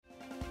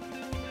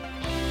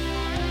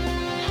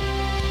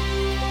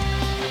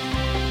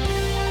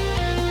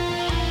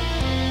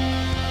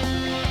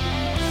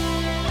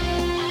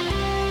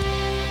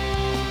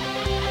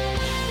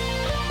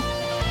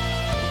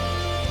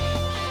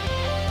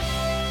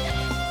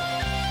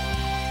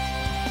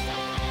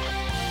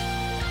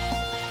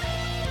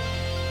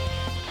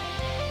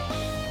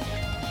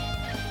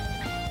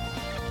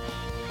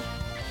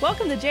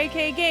Welcome to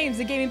JK Games,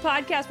 the gaming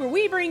podcast where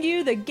we bring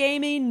you the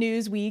gaming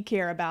news we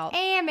care about.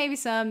 And maybe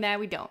some that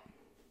we don't.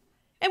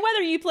 And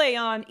whether you play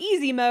on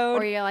easy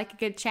mode or you like a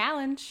good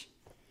challenge,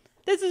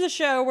 this is a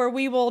show where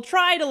we will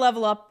try to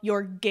level up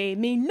your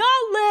gaming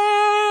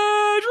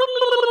knowledge.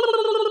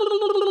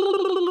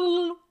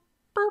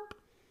 Burp.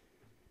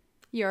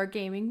 Your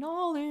gaming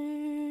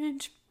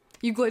knowledge.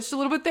 You glitched a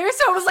little bit there,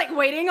 so I was like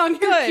waiting on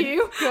your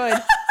cue. Good.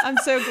 I'm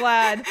so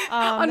glad.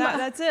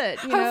 That's it.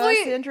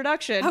 That's the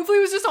introduction. Hopefully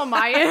it was just on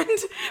my end,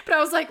 but I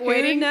was like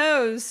waiting. Who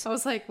knows? I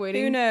was like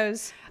waiting. Who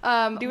knows?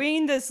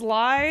 Doing this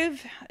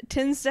live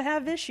tends to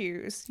have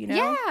issues,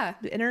 Yeah.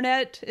 The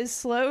internet is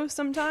slow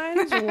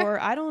sometimes, or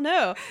I don't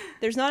know.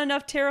 There's not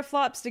enough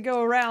teraflops to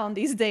go around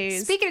these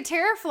days. Speaking of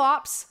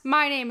teraflops,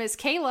 my name is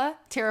Kayla,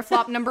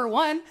 teraflop number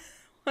 1.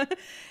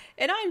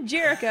 And I'm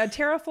Jerica,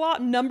 teraflop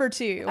number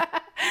 2.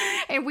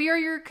 And we are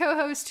your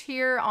co-host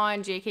here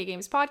on JK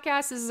Games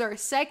Podcast. This is our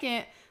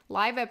second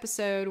live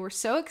episode. We're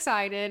so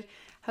excited.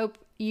 Hope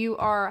you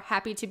are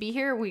happy to be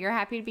here. We are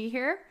happy to be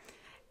here.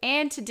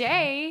 And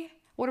today,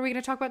 what are we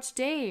going to talk about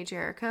today,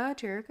 Jerica?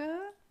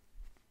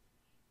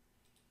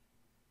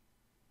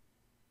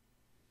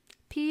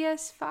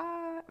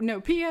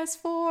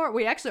 PS4.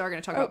 We actually are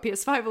going to talk about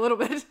PS5 a little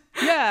bit.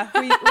 Yeah,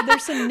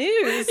 there's some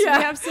news. Yeah.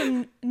 We have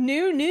some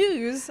new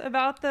news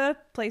about the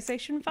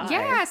PlayStation 5.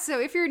 Yeah, so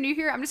if you're new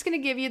here, I'm just going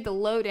to give you the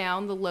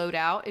lowdown, the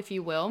loadout, if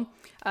you will.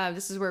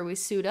 This is where we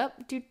suit up.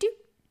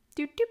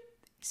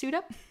 Suit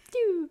up.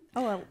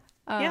 Oh, well,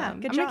 yeah,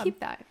 good job. I'm going to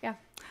keep that, yeah.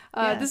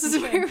 This is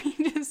where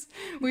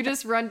we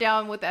just run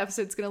down what the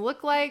episode's going to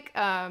look like,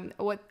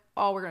 what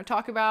all we're going to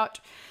talk about.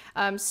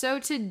 So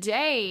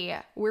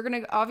today we're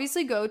going to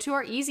obviously go to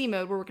our easy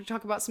mode where we're going to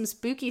talk about some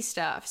spooky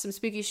stuff, some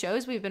spooky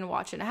shows we've been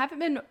watching. I haven't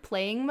been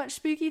playing much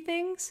spooky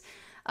things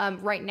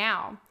right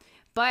now,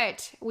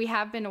 but we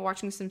have been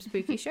watching some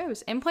spooky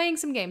shows and playing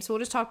some games. So we'll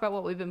just talk about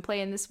what we've been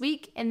playing this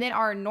week. And then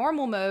our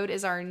normal mode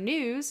is our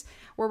news,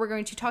 where we're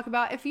going to talk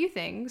about a few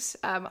things.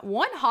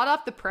 One hot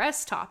off the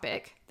press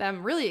topic that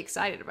I'm really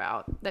excited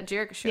about that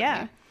Jerica showed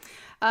me.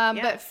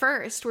 But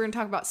first, we're going to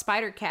talk about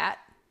Spider-Cat.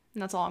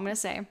 And that's all I'm going to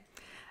say.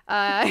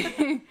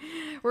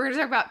 We're going to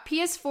talk about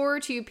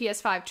PS4 to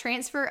PS5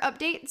 transfer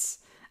updates.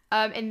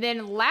 And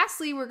then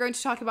lastly, we're going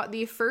to talk about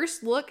the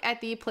first look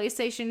at the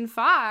PlayStation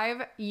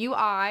 5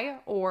 UI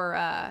or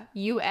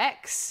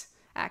UX,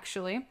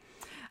 actually.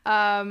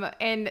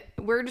 And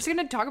we're just going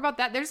to talk about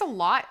that. There's a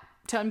lot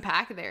to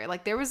unpack there.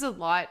 Like, there was a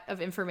lot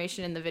of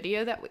information in the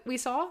video that we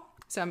saw.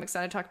 So I'm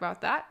excited to talk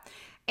about that.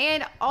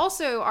 And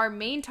also, our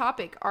main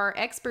topic, our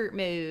expert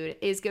mode,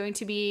 is going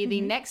to be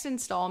the next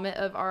installment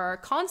of our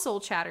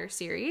console chatter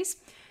series.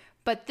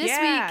 But this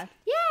week,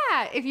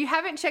 if you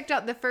haven't checked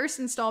out the first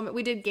installment,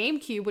 we did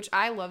GameCube, which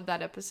I loved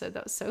that episode.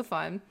 That was so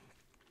fun.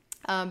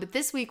 But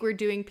this week, we're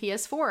doing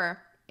PS4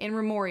 in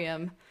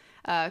memoriam.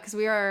 Because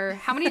we are,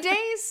 how many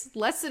days?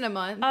 Less than a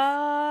month.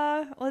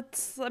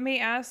 Let me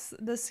ask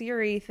the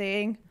Siri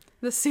thing.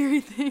 The Siri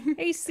thing.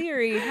 Hey,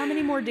 Siri, how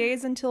many more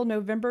days until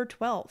November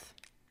 12th?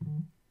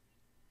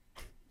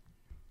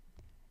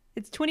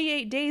 It's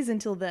 28 days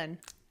until then.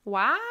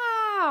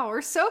 Wow,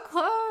 we're so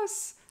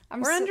close.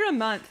 We're under a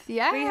month.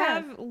 Yeah. We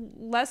have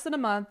less than a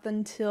month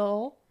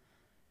until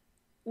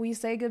we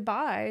say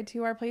goodbye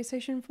to our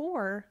PlayStation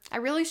 4. I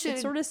really should.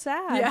 It's sort of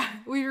sad. Yeah,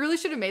 we really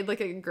should have made like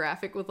a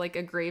graphic with like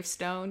a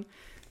gravestone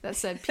that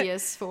said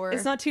PS4.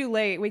 It's not too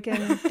late. We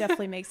can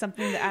definitely make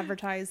something to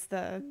advertise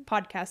the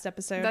podcast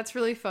episode. That's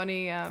really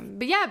funny.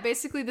 But yeah,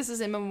 basically this is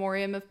in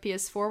memoriam of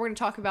PS4. We're going to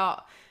talk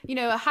about,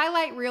 a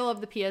highlight reel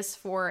of the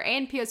PS4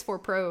 and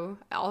PS4 Pro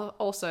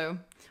also,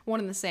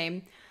 one and the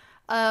same.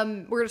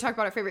 We're going to talk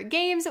about our favorite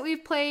games that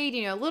we've played,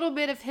 a little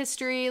bit of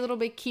history, a little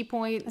bit key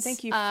points. I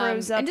think you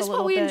froze up a little bit. And just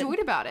what we enjoyed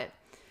about it.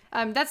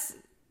 That's...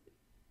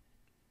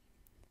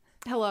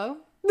 Hello?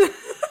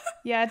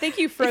 Yeah, I think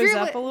you froze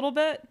up a little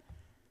bit.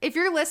 If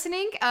you're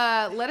listening,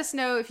 let us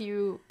know if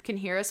you can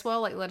hear us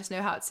well. Like, let us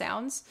know how it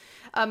sounds.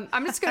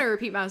 I'm just going to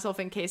repeat myself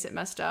in case it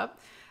messed up.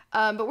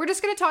 But we're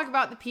just going to talk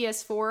about the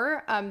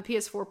PS4, the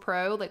PS4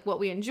 Pro, like what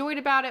we enjoyed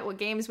about it, what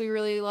games we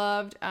really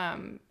loved,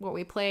 what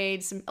we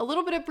played, a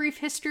little bit of brief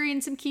history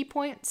and some key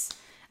points.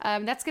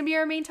 That's going to be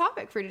our main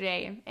topic for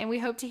today. And we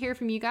hope to hear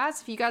from you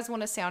guys. If you guys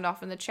want to sound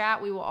off in the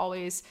chat, we will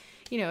always,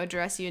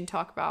 address you and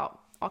talk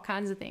about all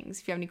kinds of things.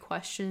 If you have any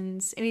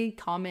questions, any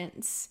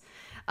comments.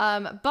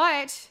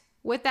 But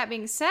with that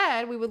being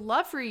said, we would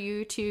love for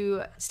you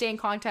to stay in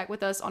contact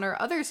with us on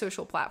our other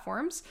social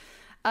platforms.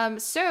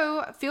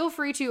 So feel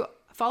free to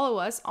follow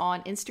us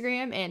on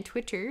Instagram and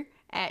Twitter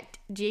at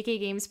JK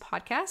Games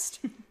Podcast.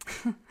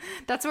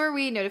 That's where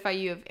we notify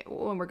you of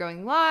when we're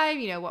going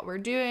live, what we're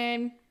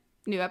doing,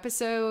 new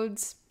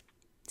episodes,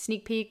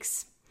 sneak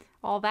peeks,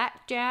 all that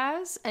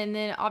jazz. And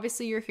then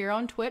obviously you're here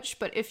on Twitch.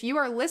 But if you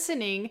are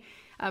listening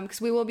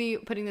because we will be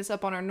putting this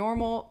up on our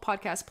normal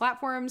podcast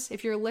platforms.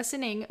 If you're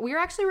listening, we are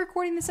actually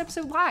recording this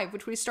episode live,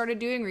 which we started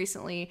doing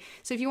recently.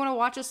 So if you want to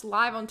watch us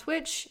live on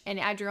Twitch and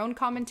add your own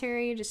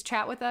commentary, just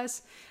chat with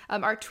us.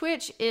 Our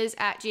Twitch is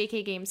at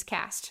JK Games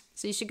Cast.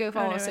 So you should go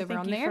follow us over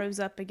on there. Froze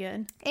up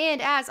again.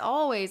 And as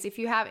always, if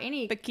you have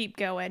any... But keep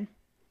going.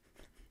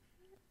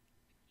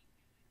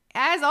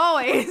 As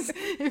always,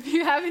 if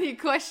you have any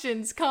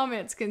questions,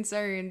 comments,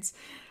 concerns,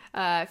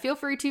 feel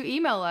free to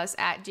email us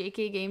at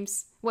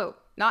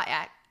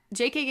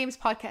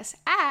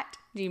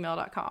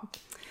jkgamespodcast@gmail.com.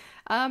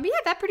 But yeah,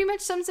 that pretty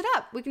much sums it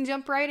up. We can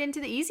jump right into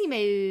the easy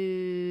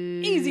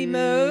mode. Easy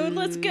mode.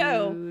 Let's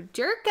go.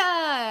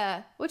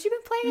 Jerka, what you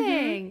been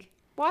playing?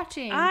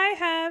 Watching? I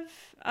have,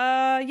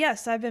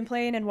 yes, I've been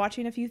playing and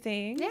watching a few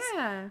things.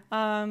 Yeah.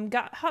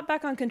 Got hopped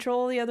back on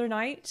Control the other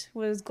night.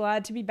 Was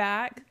glad to be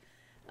back.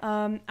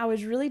 I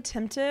was really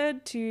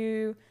tempted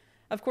to,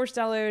 of course,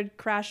 download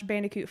Crash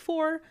Bandicoot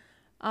 4.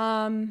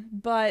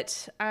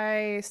 But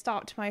I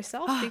stopped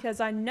myself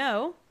because I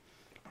know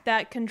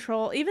that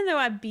Control, even though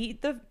I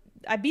beat the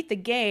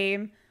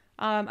game,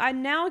 I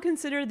now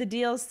consider the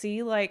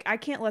DLC, like, I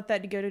can't let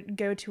that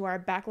go to our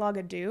backlog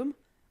of doom.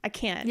 I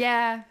can't.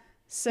 Yeah.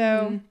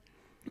 So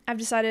I've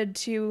decided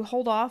to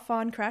hold off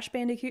on Crash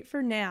Bandicoot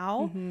for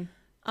now.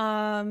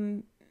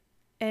 And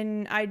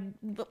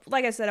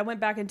like I said, I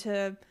went back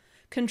into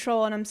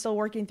Control and I'm still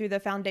working through the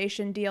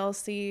Foundation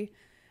DLC,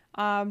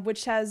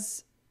 which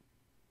has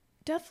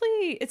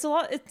definitely, it's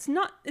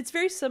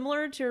very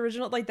similar to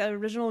the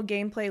original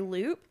gameplay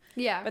loop.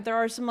 Yeah. But there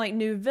are some like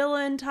new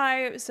villain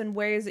types and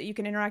ways that you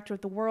can interact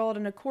with the world.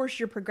 And of course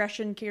your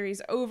progression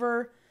carries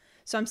over.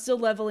 So I'm still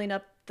leveling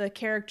up the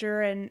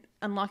character and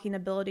unlocking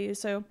abilities.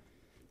 So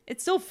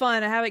it's still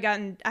fun.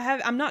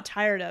 I'm not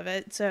tired of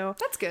it. So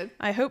that's good.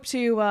 I hope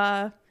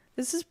to,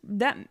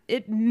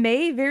 it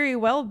may very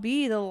well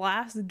be the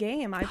last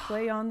game I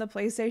play on the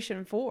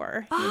PlayStation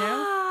 4, you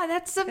know?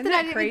 That's something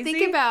I didn't even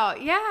think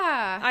about.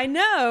 Yeah. I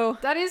know.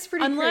 That is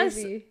pretty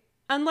crazy.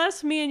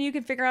 Unless me and you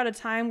can figure out a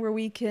time where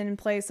we can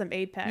play some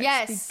Apex.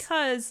 Yes.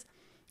 Because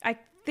I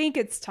think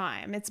it's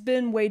time. It's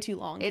been way too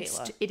long,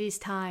 Kayla. It is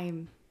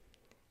time.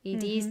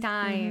 It is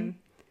time.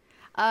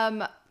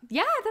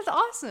 Yeah, that's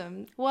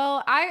awesome.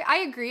 Well,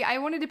 I agree. I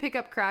wanted to pick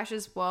up Crash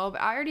as well,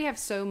 but I already have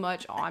so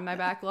much on my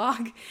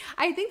backlog.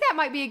 I think that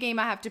might be a game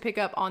I have to pick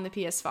up on the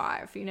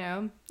PS5, you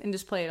know, and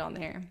just play it on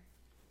there.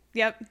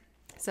 Yep.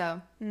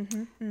 So,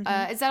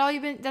 is that all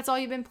that's all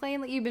you've been playing?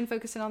 Like, you've been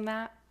focusing on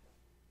that?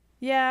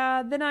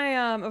 Yeah, then I,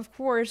 of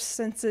course,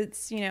 since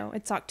it's, you know,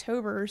 it's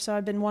October, so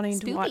I've been wanting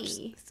to watch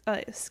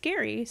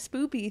scary,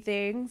 spoopy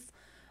things.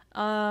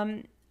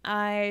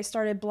 I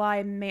started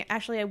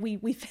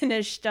we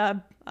finished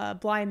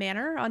Bly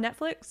Manor on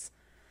Netflix.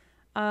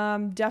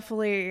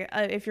 Definitely,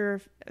 if you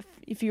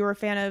were a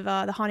fan of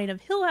The Haunting of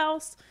Hill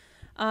House,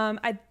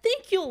 I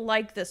think you'll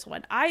like this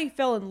one. I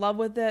fell in love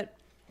with it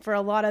for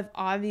a lot of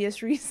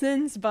obvious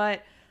reasons,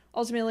 but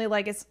ultimately,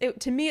 like,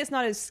 to me, it's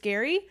not as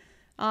scary.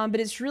 But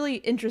it's really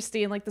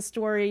interesting, like the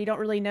story. You don't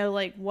really know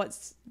like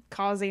what's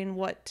causing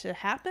what to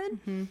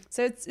happen.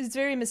 So it's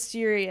very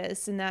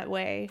mysterious in that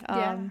way.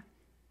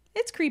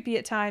 It's creepy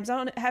at times.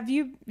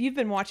 You've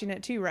been watching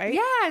it too, right?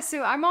 Yeah,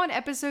 so I'm on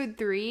episode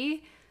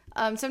 3.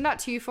 So I'm not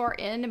too far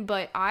in,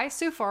 but I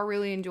so far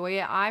really enjoy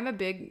it. I'm a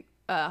big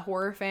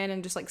horror fan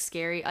and just like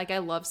scary. Like, I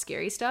love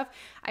scary stuff.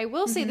 I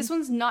will say this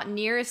one's not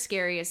near as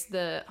scary as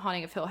The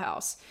Haunting of Hill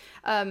House.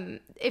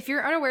 If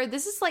you're unaware,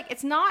 this is like,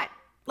 it's not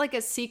like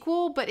a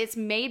sequel, but it's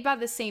made by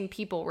the same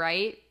people,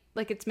 right?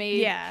 Like, it's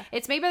made by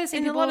the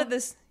same people. And a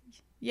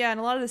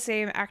lot of the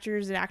same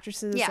actors and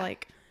actresses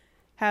like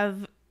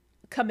have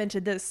come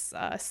into this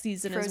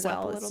season as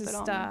well. It's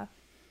just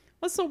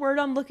what's the word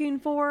I'm looking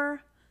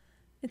for?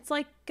 It's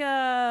like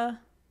there's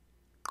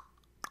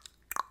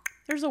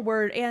a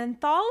word,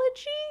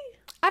 anthology?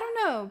 I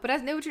don't know, but I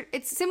know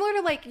it's similar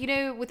to, like, you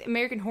know, with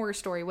American Horror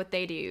Story, what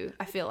they do,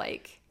 I feel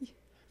like.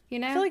 You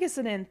know? I feel like it's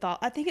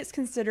I think it's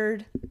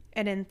considered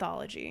an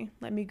anthology.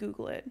 Let me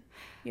Google it,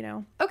 you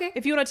know? Okay.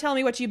 If you want to tell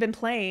me what you've been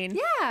playing.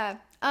 Yeah.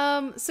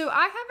 So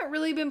I haven't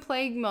really been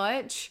playing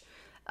much.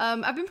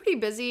 I've been pretty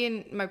busy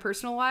in my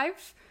personal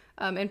life,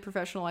 and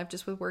professional life,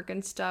 just with work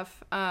and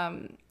stuff.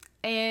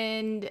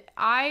 And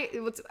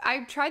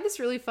I tried this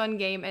really fun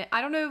game, and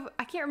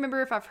I can't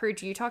remember if I've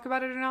heard you talk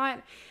about it or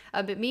not,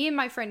 but me and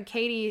my friend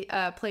Katie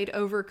played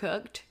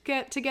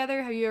Overcooked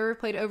together. Have you ever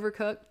played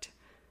Overcooked?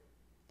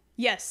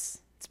 Yes.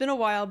 It's been a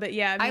while, but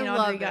yeah, me and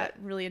Audrey got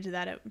really into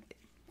that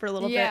for a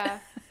little bit. Yeah.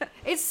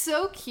 It's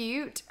so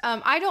cute.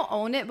 I don't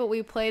own it, but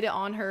we played it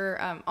on her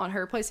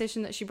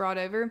PlayStation that she brought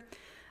over.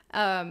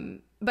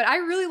 But I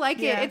really like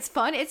it. It's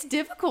fun. It's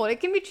difficult. It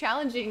can be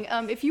challenging.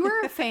 If you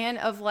were a fan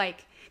of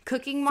like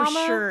Cooking Mama,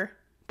 for sure,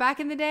 back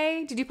in the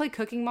day, did you play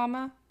Cooking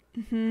Mama?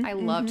 I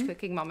loved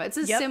Cooking Mama. It's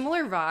a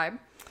similar vibe.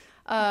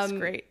 It's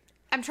great.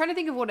 I'm trying to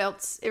think of what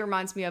else it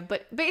reminds me of,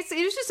 but it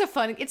was just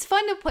it's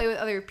fun to play with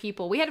other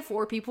people. We had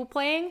 4 people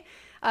playing,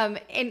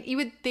 and you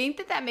would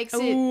think that makes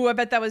it. Ooh, I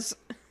bet that was.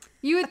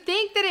 You would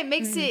think that it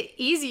makes it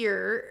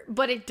easier,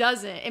 but it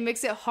doesn't. It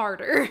makes it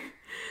harder.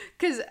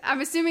 Because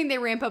I'm assuming they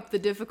ramp up the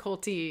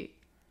difficulty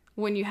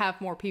when you have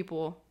more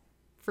people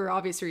for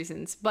obvious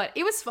reasons. But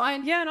it was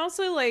fun. Yeah, and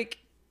also, like,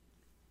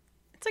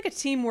 it's like a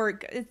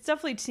teamwork. It's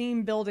definitely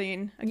team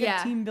building. A good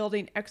team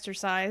building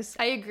exercise.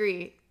 I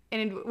agree.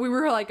 And we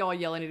were, like, all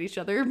yelling at each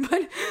other.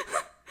 But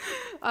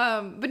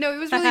no, it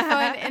was really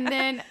fun. And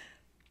then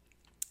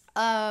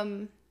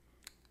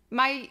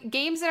my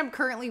games that I'm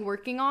currently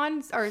working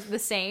on are the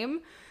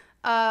same.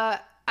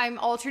 I'm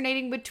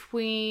alternating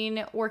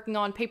between working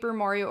on Paper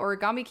Mario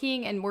Origami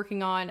King and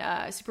working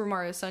on Super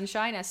Mario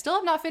Sunshine. I still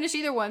have not finished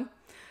either one,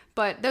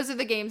 but those are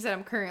the games that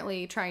I'm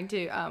currently trying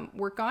to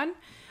work on.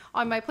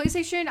 On my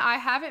PlayStation, I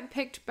haven't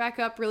picked back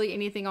up really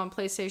anything on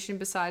PlayStation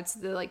besides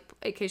the, like,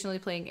 occasionally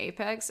playing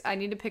Apex. I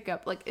need to pick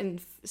up, like,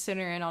 and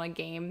center in on a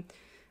game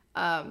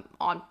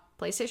on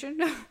PlayStation.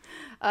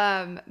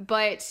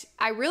 But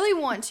I really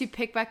want to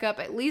pick back up,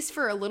 at least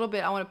for a little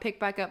bit, I want to pick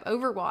back up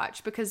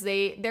Overwatch because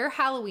their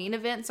Halloween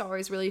events are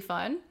always really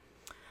fun.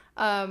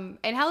 And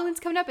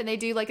Halloween's coming up and they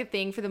do, like, a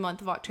thing for the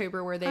month of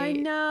October where they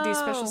do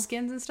special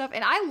skins and stuff.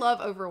 And I love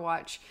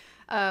Overwatch.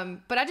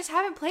 But I just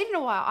haven't played in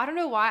a while. I don't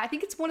know why. I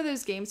think it's one of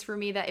those games for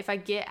me that if I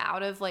get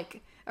out of,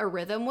 like, a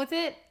rhythm with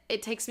it,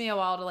 it takes me a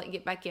while to, like,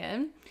 get back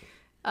in.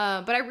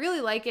 But I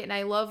really like it and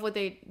I love what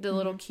the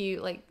little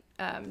cute, like,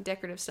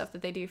 decorative stuff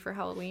that they do for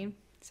Halloween.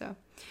 So,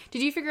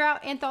 did you figure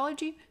out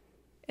Anthology?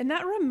 And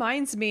that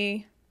reminds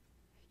me.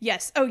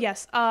 Yes. Oh,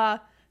 yes.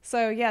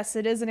 So yes,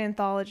 it is an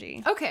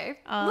anthology. Okay.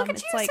 Look at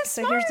it's you, like,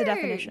 so so here's the smart.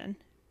 definition,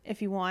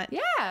 if you want.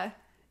 Yeah.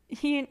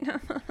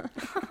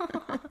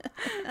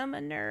 I'm a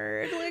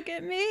nerd. Look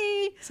at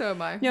me. So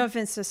am I. No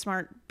offense to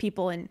smart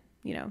people and,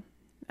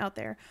 out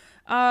there.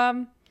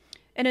 An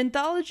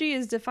anthology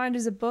is defined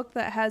as a book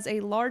that has a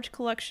large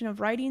collection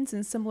of writings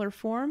in similar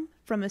form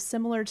from a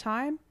similar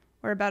time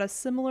or about a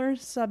similar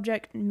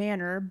subject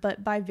manner,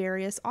 but by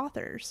various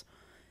authors.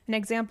 An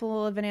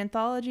example of an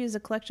anthology is a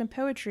collection of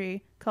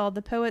poetry called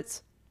the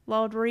Poets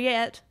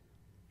Laureate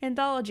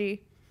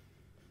Anthology.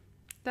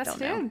 That's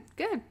good.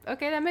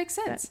 Okay, that makes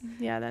sense.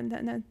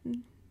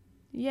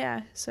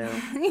 So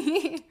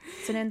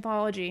it's an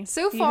anthology.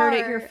 So you far, heard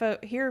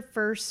it here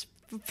first.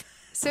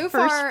 So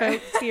first, far,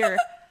 folks here.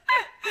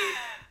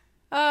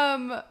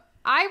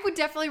 I would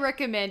definitely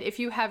recommend if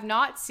you have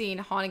not seen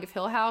Haunting of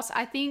Hill House.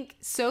 I think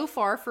so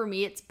far for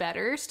me it's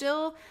better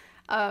still.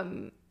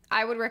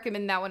 I would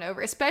recommend that one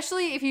over,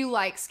 especially if you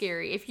like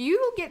scary. If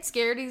you get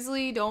scared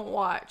easily, don't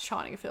watch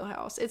Haunting of Hill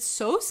House. It's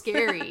so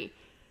scary.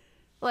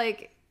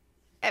 But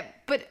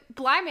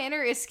Bly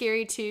Manor is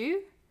scary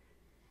too.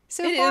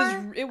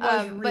 It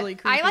was really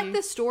creepy. I like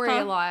the story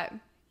a lot.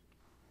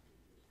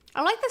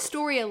 I like the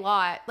story a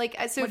lot. Like,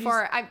 so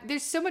far,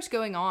 there's so much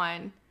going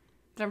on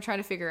that I'm trying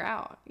to figure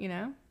out,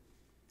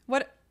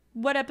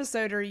 What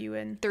episode are you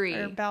in? 3.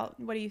 Or about,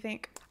 what do you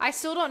think? I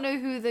still don't know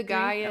who the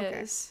guy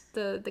is.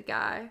 The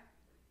guy,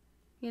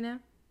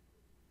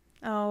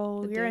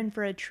 Oh, you're in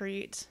for a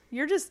treat.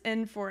 You're just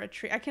in for a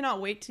treat. I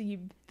cannot wait till you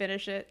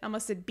finish it. I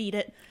must have beat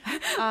it.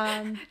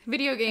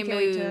 Video game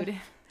mood.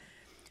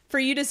 For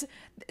you to...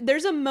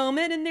 There's a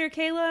moment in there,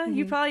 Kayla. Mm-hmm.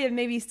 You probably have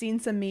maybe seen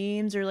some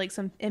memes or, like,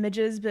 some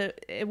images,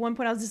 but at one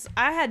point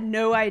I had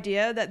no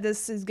idea that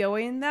this is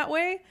going that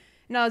way.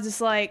 And I was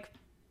just like,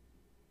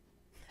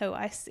 oh,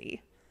 I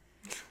see.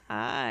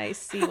 I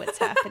see what's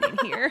happening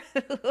here.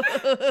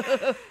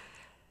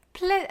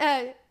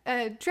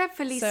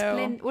 Dreadfully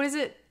splendid. What is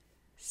it?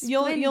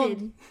 Splendid.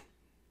 You'll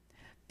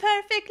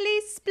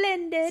perfectly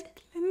splendid.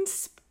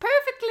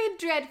 Perfectly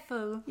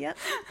dreadful. Yep.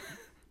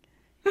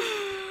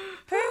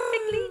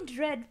 Perfectly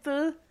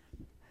dreadful.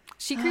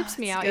 She creeps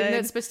me out, even though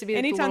it's supposed to be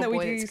anytime the that little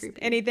we boy do that's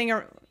creepy. anything.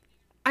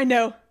 I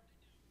know.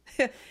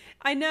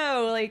 I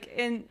know, like,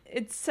 and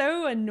it's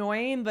so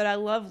annoying, but I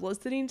love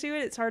listening to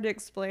it. It's hard to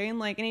explain.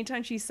 Like,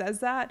 anytime she says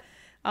that,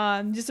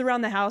 just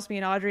around the house, me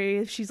and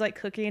Audrey, she's like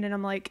cooking, and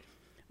I'm like,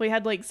 we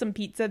had like some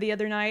pizza the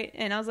other night,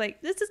 and I was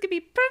like, this is gonna be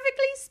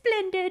perfectly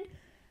splendid.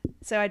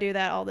 So I do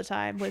that all the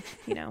time with,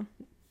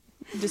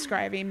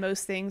 describing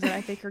most things that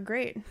I think are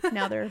great.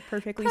 Now they're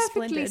perfectly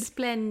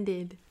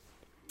splendid.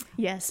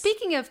 Yes.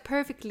 Speaking of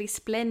perfectly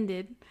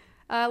splendid,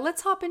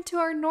 let's hop into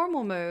our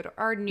normal mode,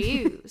 our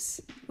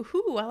news.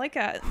 Ooh, I like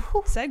a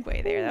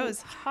segue there. That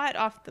was hot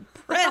off the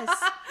press.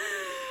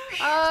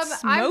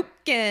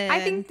 Smoking.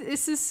 I think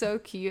this is so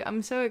cute.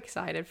 I'm so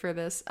excited for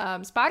this.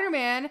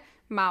 Spider-Man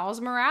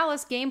Miles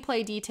Morales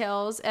gameplay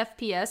details,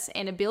 FPS,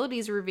 and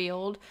abilities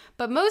revealed.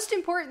 But most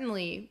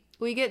importantly,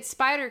 we get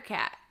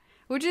Spider-Cat,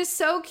 which is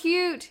so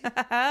cute.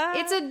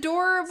 It's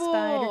adorable.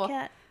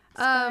 Spider-Cat.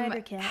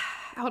 Spider-Cat.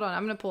 Hold on,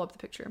 I'm going to pull up the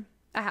picture.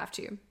 I have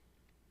to.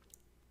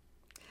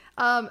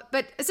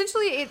 But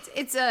essentially,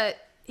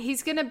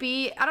 he's going to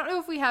be, I don't know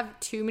if we have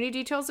too many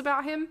details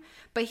about him,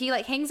 but he,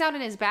 like, hangs out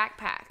in his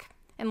backpack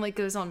and, like,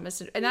 goes on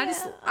mission. And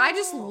I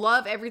just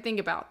love everything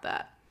about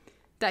that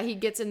he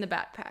gets in the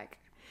backpack.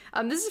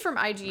 This is from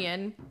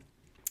IGN,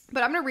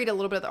 but I'm going to read a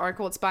little bit of the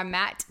article. It's by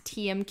Matt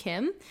T.M.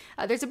 Kim.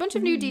 There's a bunch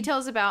of new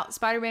details about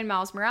Spider-Man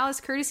Miles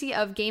Morales, courtesy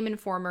of Game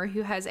Informer,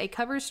 who has a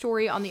cover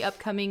story on the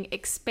upcoming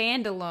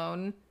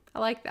Expandalone. I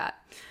like that.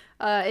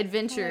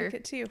 adventure. I like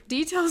it too.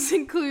 Details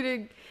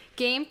included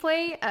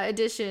gameplay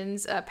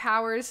additions,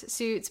 powers,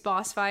 suits,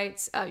 boss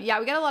fights. Yeah,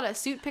 we got a lot of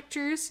suit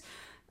pictures.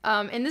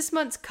 In this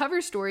month's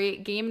cover story,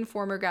 Game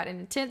Informer got an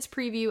intense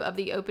preview of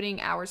the opening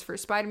hours for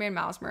Spider-Man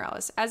Miles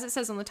Morales. As it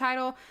says on the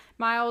title,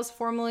 Miles,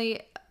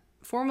 formerly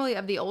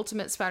of the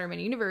Ultimate Spider-Man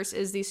universe,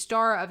 is the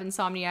star of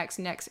Insomniac's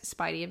next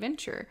Spidey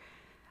adventure.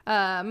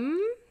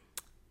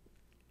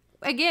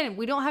 Again,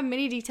 we don't have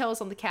many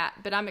details on the cat,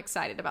 but I'm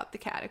excited about the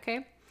cat,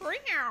 okay?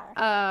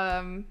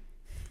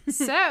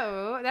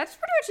 So that's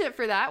pretty much it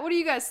for that. What do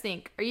you guys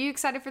think? Are you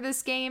excited for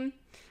this game?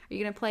 Are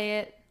you gonna play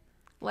it?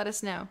 Let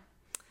us know.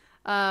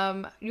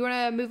 You want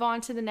to move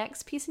on to the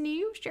next piece of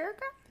news,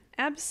 Jerica?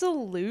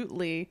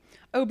 Absolutely.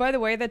 Oh, by the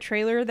way, the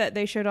trailer that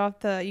they showed off,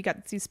 you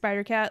got to see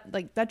Spider-Cat,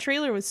 like that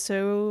trailer was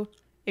so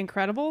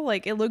incredible.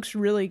 Like it looks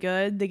really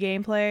good, the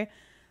gameplay.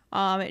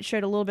 It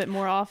showed a little bit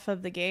more off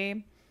of the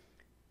game.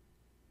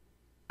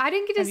 I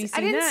didn't get to see,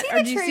 I didn't that? see Or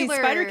the did you trailer.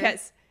 see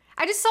Spider-Cat?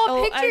 I just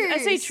saw pictures.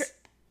 I say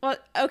well,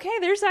 okay,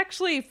 there's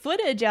actually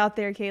footage out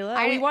there,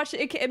 Kayla. We watched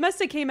it. It must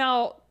have came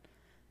out.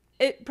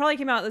 It probably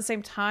came out at the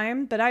same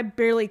time, but I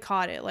barely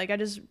caught it. Like I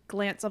just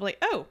glanced up, like,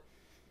 oh,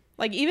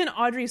 like even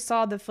Audrey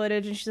saw the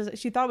footage and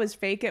she thought it was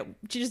fake.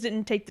 She just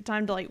didn't take the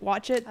time to like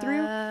watch it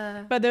through.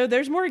 But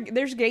there's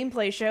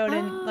gameplay shown,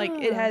 and like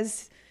it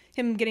has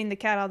him getting the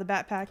cat out of the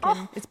backpack,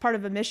 and it's part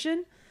of a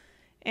mission.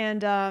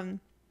 And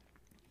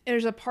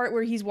there's a part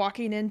where he's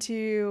walking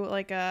into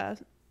like a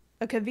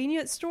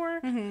convenience store.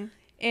 Mm-hmm.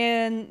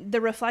 And the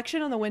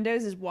reflection on the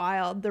windows is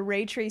wild. The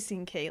ray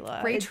tracing,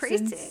 Kayla. It's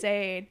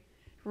insane.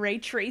 Ray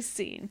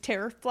tracing.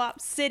 Teraflop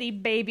City,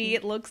 baby.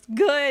 It looks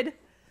good.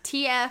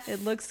 TF.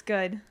 It looks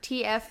good.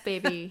 TF,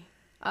 baby.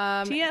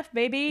 TF,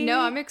 baby.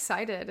 No, I'm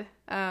excited.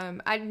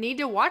 I need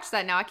to watch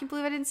that now. I can't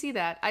believe I didn't see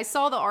that. I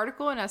saw the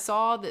article and I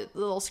saw the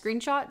little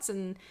screenshots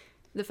and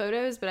the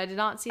photos, but I did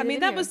not see the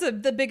video. That was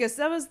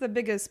the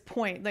biggest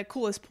point, the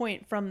coolest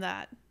point from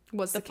that.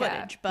 Was the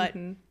footage, but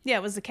yeah,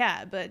 it was the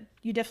cat. But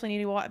you definitely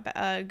need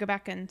to go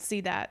back and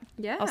see that.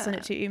 Yeah, I'll send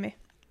it to you.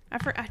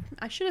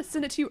 I should have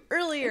sent it to you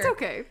earlier. It's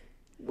okay.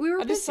 We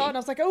were. I just saw it and I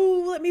was like,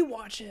 oh, let me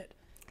watch it.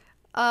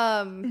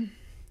 So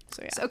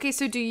yeah. Okay,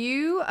 so do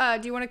you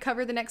want to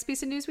cover the next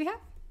piece of news we have?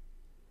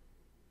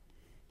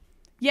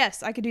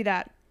 Yes, I could do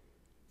that.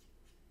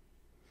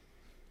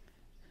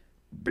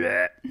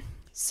 Blech.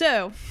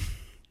 So,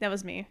 that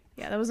was me.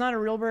 Yeah, that was not a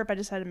real burp. I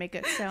just had to make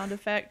a sound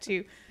effect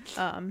to.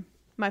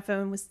 My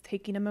phone was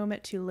taking a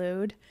moment to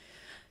load.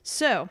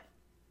 So,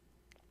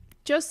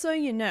 just so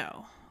you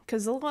know,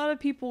 because a lot of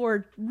people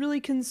are really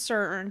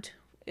concerned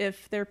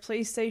if their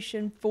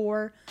PlayStation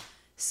 4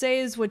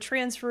 saves would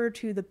transfer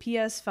to the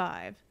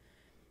PS5.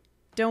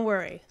 Don't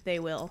worry, they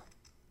will.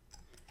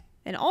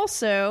 And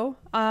also,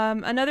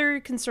 another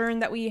concern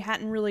that we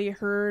hadn't really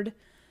heard,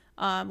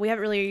 we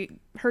haven't really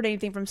heard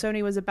anything from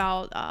Sony was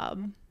about,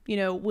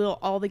 will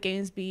all the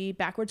games be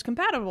backwards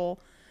compatible?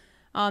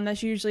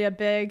 That's usually a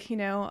big,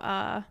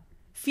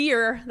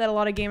 fear that a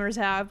lot of gamers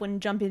have when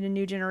jumping to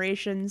new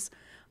generations.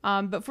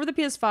 But for the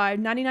PS5,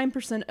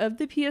 99% of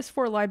the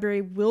PS4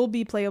 library will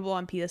be playable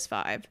on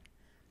PS5.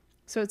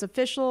 So it's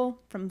official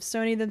from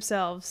Sony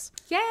themselves.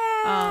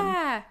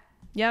 Yeah!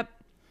 Yep.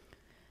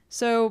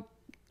 So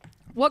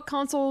what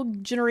console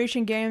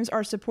generation games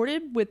are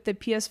supported with the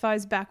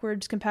PS5's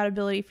backwards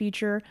compatibility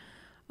feature?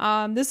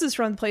 This is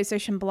from the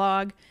PlayStation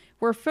blog.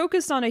 We're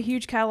focused on a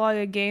huge catalog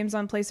of games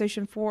on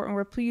PlayStation 4, and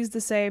we're pleased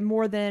to say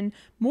more than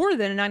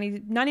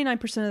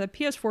 99% of the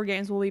PS4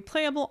 games will be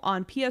playable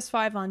on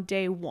PS5 on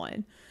day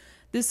one.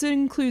 This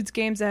includes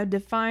games that have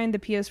defined the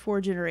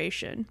PS4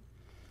 generation.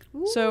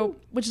 Ooh. So,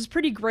 which is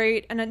pretty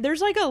great. And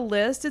there's like a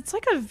list. It's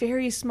like a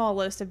very small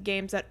list of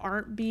games that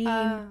aren't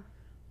being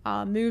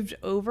moved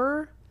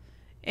over.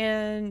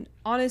 And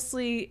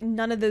honestly,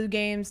 none of those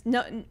games,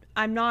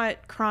 I'm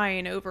not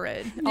crying over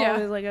it. Yeah. I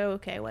was like, oh,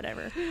 okay,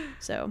 whatever.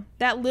 So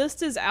that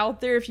list is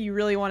out there if you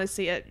really want to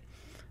see it.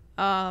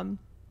 And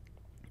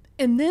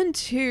then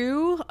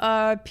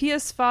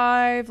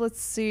PS5,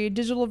 let's see,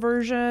 digital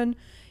version.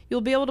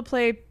 You'll be able to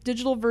play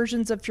digital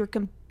versions of your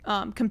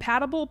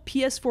compatible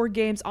PS4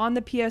 games on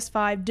the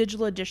PS5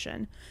 digital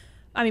edition.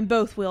 I mean,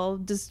 both will.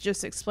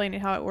 Just explaining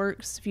how it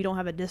works if you don't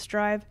have a disc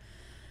drive.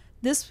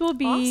 This will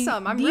be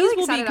awesome. I'm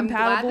really excited. I'm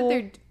glad that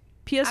they're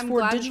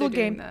PS4 digital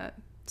game. That.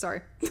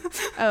 Sorry.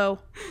 Oh,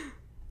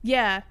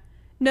 yeah.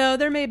 No,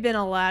 there may have been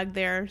a lag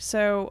there.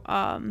 So,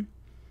 I'm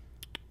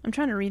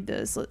trying to read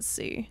this. Let's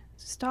see.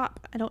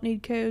 Stop. I don't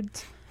need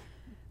codes.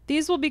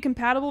 These will be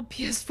compatible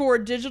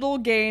PS4 digital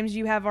games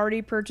you have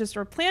already purchased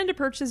or plan to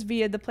purchase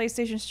via the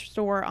PlayStation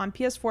Store on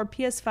PS4,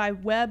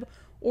 PS5 web,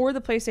 or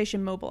the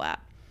PlayStation mobile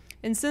app.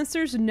 And since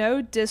there's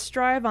no disc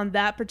drive on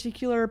that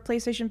particular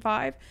PlayStation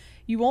 5,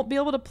 you won't be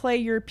able to play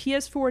your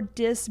PS4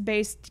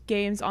 disc-based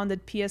games on the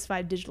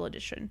PS5 digital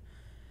edition.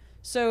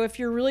 So if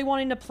you're really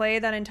wanting to play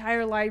that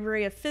entire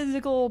library of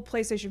physical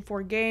PlayStation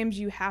 4 games,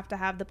 you have to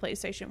have the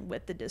PlayStation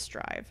with the disc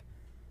drive.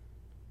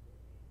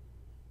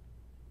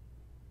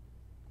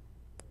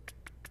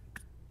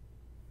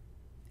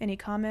 Any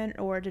comment,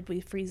 or did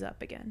we freeze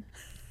up again?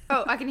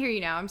 Oh, I can hear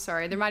you now. I'm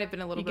sorry. There might have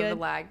been a little bit of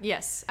a lag.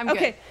 Yes, I'm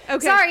good.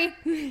 Okay. Sorry.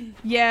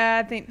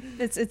 Yeah, I think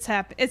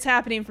it's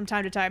happening from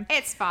time to time.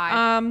 It's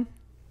fine.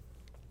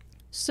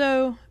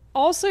 So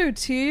also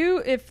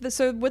too, with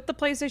the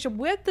PlayStation,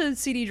 with the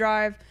CD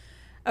drive,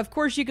 of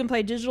course you can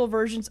play digital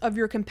versions of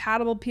your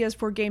compatible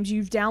PS4 games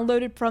you've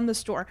downloaded from the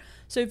store.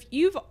 So if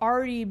you've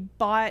already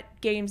bought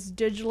games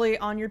digitally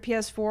on your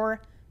PS4,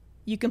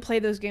 you can play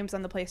those games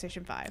on the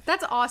PlayStation 5.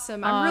 That's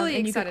awesome. I'm really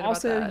excited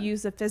about that. And you can also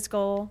use the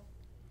physical.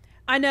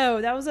 I know,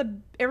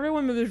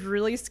 everyone was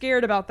really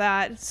scared about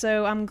that,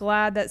 so I'm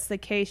glad that's the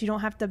case. You don't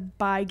have to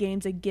buy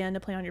games again to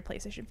play on your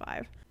PlayStation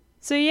 5.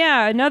 So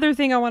yeah, another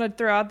thing I want to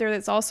throw out there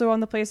that's also on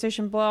the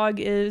PlayStation blog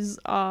is,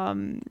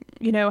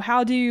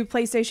 how do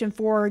PlayStation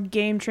 4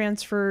 game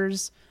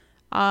transfers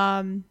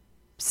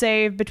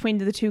save between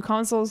the two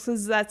consoles?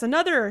 Because that's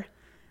another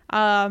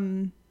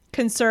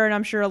concern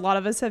I'm sure a lot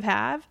of us have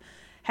had.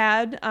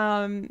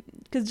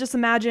 Because just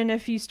imagine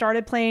if you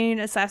started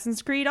playing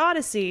Assassin's Creed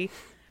Odyssey,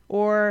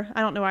 or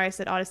I don't know why I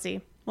said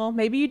Odyssey. Well,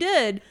 maybe you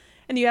did.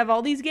 And you have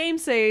all these game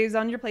saves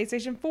on your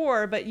PlayStation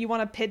 4, but you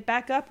want to pick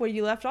back up where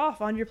you left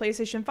off on your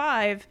PlayStation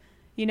 5,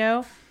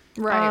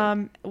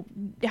 Right.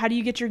 How do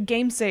you get your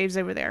game saves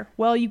over there?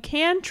 Well, you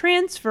can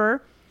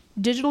transfer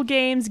digital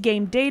games,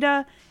 game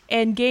data,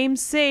 and game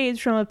saves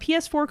from a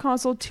PS4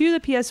 console to the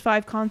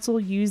PS5 console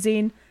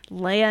using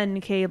LAN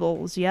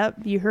cables. Yep,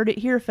 you heard it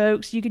here,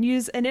 folks. You can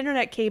use an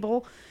internet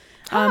cable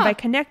by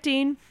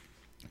connecting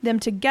them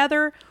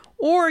together,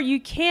 or you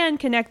can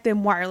connect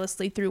them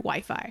wirelessly through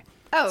Wi-Fi.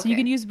 Oh, okay. So you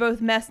can use both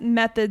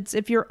methods.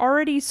 If you have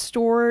already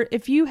stored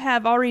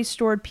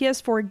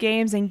PS4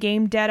 games and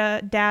game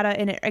data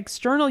in an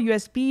external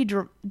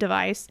USB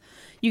device,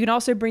 you can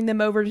also bring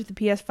them over to the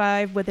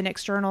PS5 with an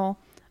external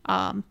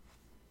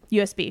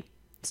USB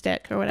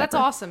stick or whatever. That's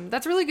awesome.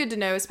 That's really good to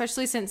know,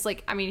 especially since,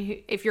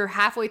 if you're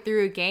halfway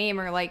through a game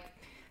or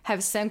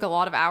have sunk a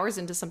lot of hours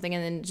into something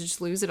and then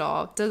just lose it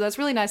all. So that's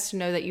really nice to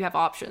know that you have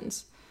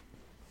options.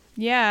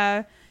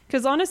 Yeah.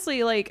 Because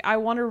honestly, I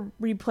want to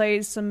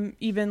replay some,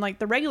 even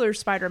the regular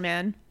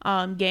Spider-Man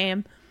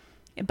game,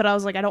 but I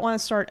was I don't want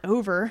to start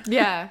over.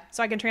 Yeah.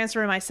 So I can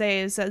transfer my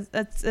saves.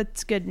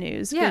 That's good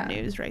news. Yeah. Good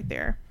news right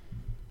there.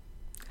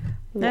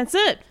 That's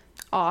it.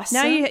 Awesome.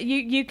 Now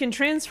you can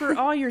transfer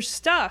all your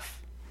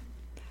stuff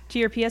to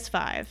your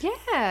PS5.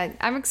 Yeah,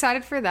 I'm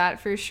excited for that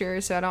for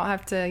sure. So I don't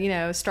have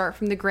to, start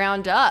from the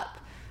ground up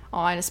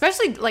on,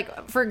 especially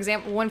for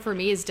example, one for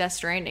me is Death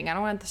Stranding. I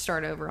don't want to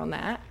start over on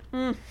that.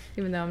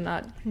 Even though I'm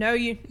not. No,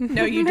 you don't.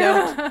 No,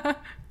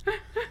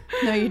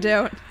 you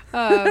don't.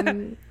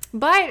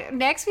 But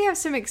next we have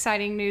some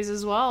exciting news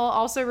as well,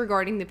 also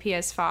regarding the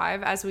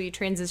PS5 as we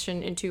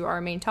transition into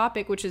our main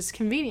topic, which is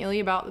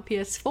conveniently about the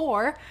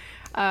PS4.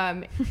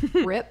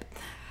 RIP.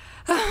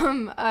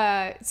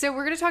 So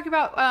we're going to talk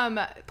about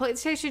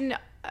PlayStation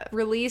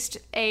released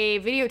a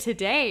video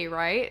today,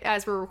 right?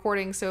 As we're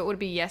recording, so it would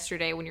be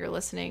yesterday when you're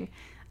listening.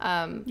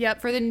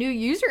 For the new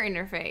user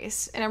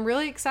interface, and I'm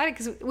really excited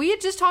because we had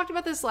just talked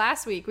about this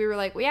last week. We were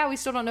like, well, yeah, we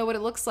still don't know what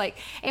it looks like,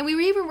 and we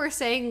even were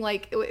saying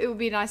it would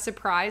be a nice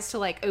surprise to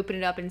open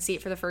it up and see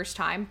it for the first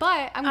time.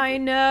 But I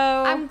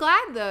know I'm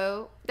glad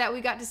though that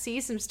we got to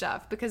see some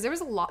stuff because there's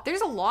a lot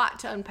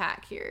to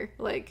unpack here.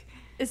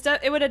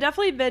 It would have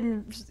definitely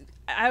been.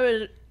 I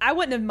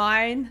wouldn't have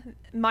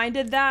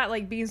minded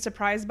that being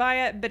surprised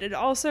by it, but it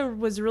also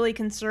was really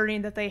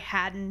concerning that they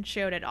hadn't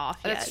showed it off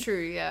yet. That's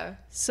true, yeah.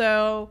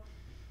 So.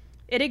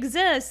 It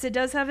exists. It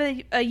does have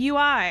a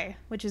UI,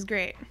 which is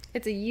great.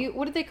 It's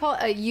what did they call it?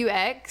 A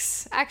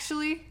UX,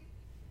 actually?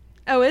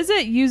 Oh, is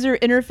it? User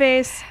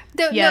interface?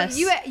 Yes.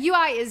 No,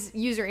 UI is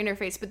user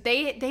interface, but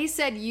they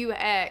said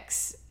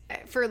UX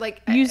for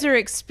user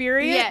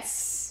experience?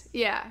 Yes.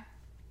 Yeah.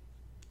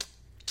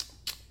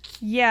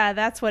 Yeah,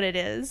 that's what it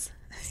is.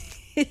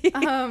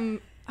 Hold on,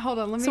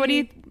 let me... So what do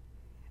you...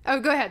 Oh,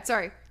 go ahead,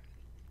 sorry.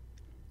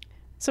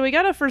 So we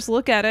got to first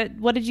look at it.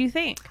 What did you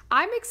think?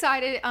 I'm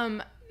excited.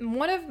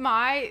 One of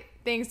my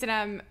things that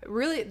I'm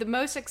really the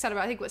most excited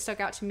about, I think what stuck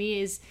out to me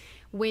is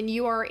when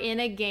you are in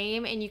a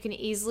game and you can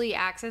easily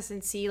access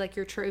and see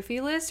your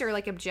trophy list or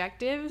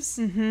objectives.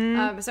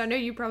 Mm-hmm. So I know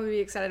you'd probably be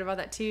excited about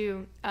that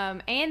too.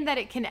 And that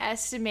it can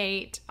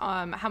estimate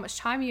how much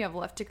time you have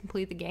left to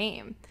complete the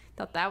game.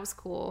 Thought that was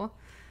cool.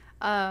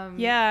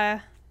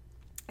 Yeah.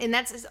 And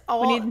that's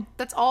all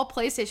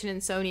PlayStation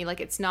and Sony.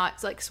 It's not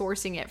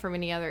sourcing it from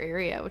any other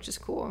area, which is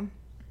cool.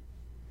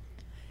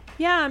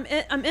 Yeah,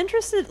 I'm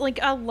interested.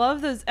 I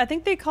love those. I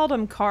think they called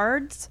them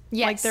cards.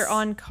 Yes. They're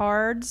on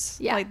cards.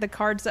 Yeah. The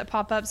cards that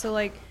pop up.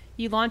 So,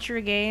 you launch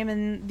your game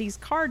and these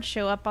cards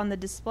show up on the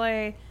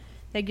display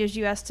that gives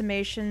you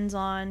estimations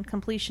on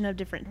completion of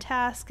different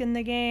tasks in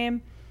the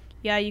game.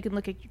 Yeah, you can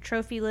look at your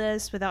trophy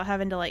list without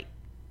having to,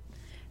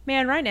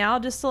 man, right now,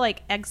 just to,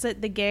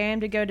 exit the game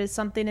to go to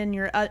something in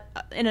your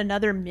in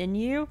another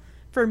menu,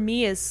 for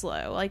me is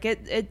slow.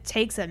 It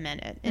takes a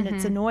minute, and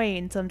it's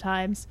annoying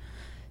sometimes.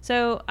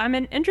 So I'm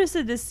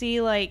interested to see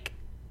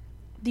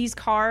these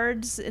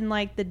cards and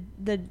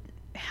the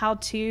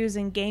how-tos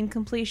and game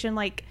completion.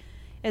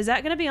 is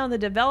that going to be on the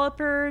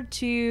developer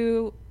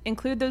to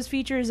include those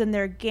features in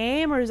their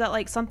game, or is that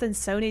like something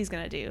Sony's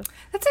going to do?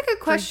 That's a good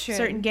question. For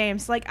certain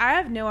games, like I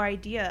have no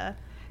idea.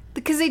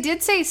 Because they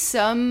did say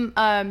some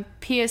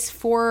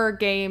PS4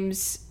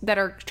 games that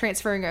are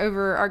transferring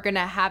over are going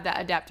to have that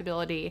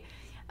adaptability.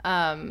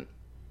 So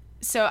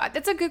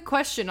that's a good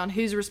question on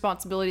whose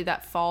responsibility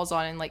that falls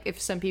on, and like if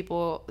some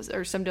people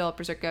or some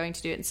developers are going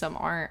to do it and some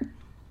aren't.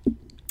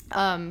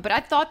 But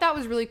I thought that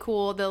was really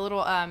cool, the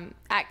little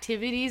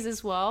activities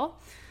as well.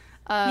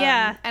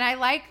 Yeah, and I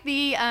like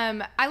the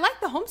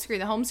home screen.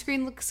 The home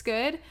screen looks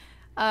good.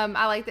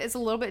 I like that it's a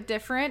little bit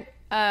different.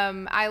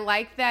 I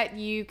like that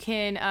you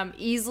can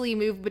easily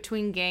move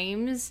between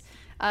games,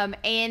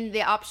 and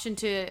the option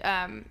to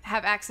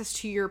have access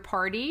to your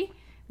party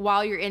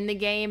while you're in the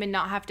game and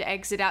not have to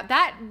exit out.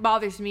 That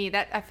bothers me.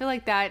 That I feel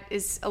like that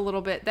is a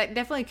little bit, that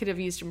definitely could have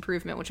used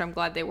improvement, which I'm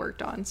glad they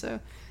worked on. So,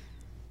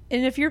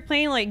 and if you're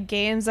playing like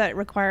games that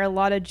require a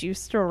lot of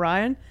juice to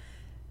run,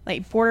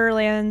 like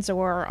Borderlands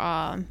or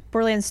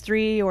Borderlands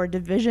 3 or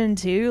Division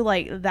 2,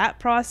 like that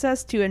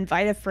process to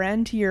invite a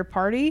friend to your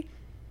party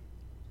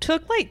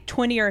took like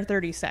 20 or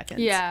 30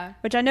 seconds. Yeah.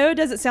 Which I know it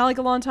doesn't sound like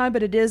a long time,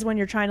 but it is when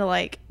you're trying to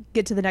like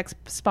get to the next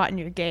spot in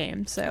your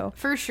game. So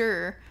for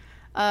sure.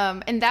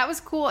 And that was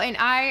cool. And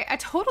I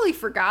totally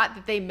forgot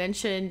that they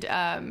mentioned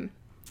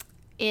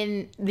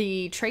in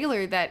the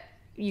trailer that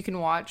you can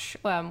watch,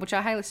 which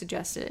I highly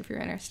suggest it if you're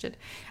interested.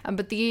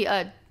 But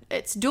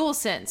it's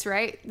DualSense,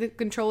 right? The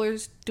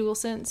controller's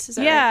DualSense. Is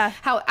that right?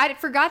 How I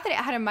forgot that it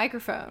had a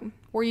microphone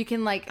where you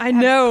can like have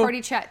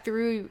party chat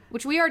through,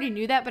 which we already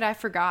knew that, but I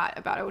forgot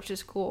about it, which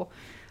is cool.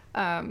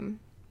 And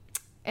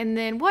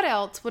then what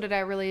else? What did I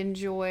really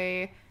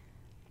enjoy?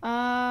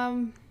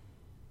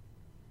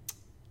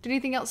 Did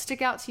anything else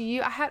stick out to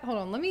you? Hold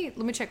on, let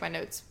me check my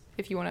notes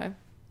if you want to.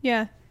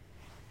 Yeah.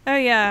 Oh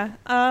yeah.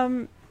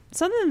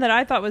 Something that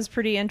I thought was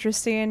pretty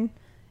interesting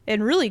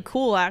and really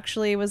cool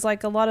actually was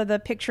like a lot of the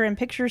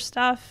picture-in-picture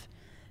stuff,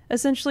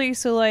 essentially.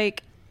 So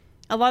like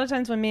a lot of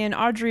times when me and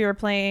Audrey are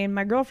playing,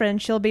 my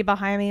girlfriend, she'll be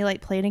behind me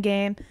like playing a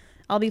game.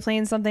 I'll be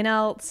playing something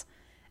else,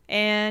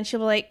 and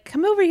she'll be like,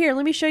 "Come over here,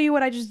 let me show you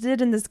what I just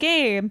did in this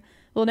game."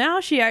 Well, now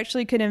she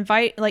actually could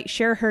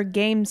share her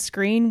game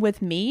screen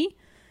with me.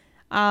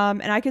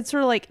 And I could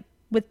sort of like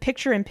with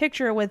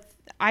picture-in-picture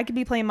I could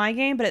be playing my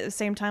game, but at the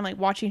same time like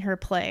watching her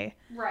play.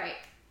 Right.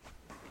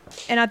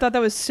 And I thought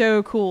that was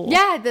so cool.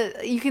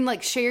 Yeah, you can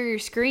like share your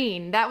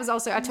screen. That was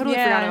also, I totally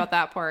forgot about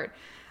that part.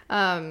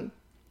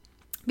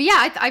 But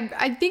yeah,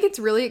 I think it's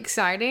really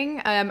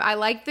exciting. I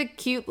like the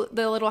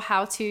little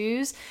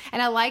how-tos,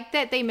 and I like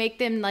that they make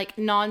them like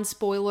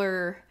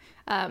non-spoiler,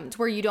 to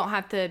where you don't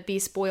have to be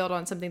spoiled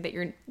on something that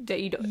you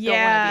don't want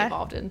to be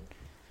involved in.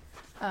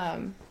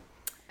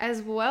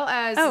 As well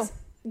as...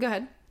 Go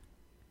ahead.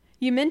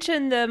 You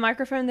mentioned the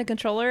microphone, the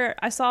controller.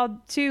 I saw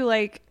too,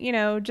 like,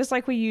 just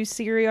like we use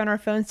Siri on our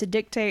phones to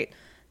dictate,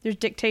 there's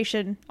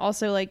dictation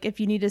also, like if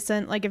you need to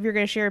send, like if you're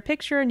going to share a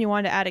picture and you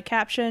want to add a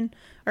caption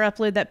or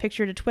upload that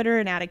picture to Twitter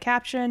and add a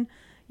caption,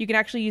 you can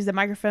actually use the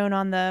microphone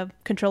on the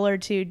controller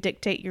to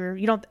dictate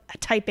you don't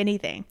type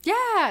anything.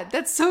 Yeah,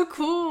 that's so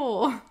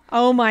cool.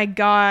 Oh my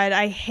God.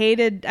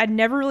 I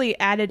never really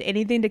added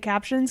anything to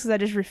captions because I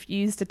just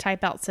refused to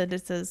type out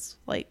sentences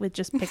like with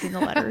just picking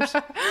the letters.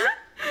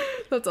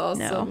 That's awesome.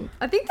 No.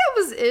 I think that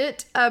was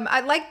it. I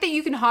like that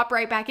you can hop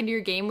right back into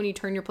your game when you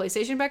turn your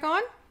PlayStation back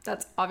on.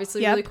 That's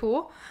obviously really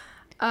cool.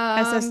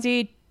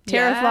 SSD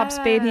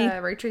teraflops, baby.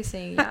 Ray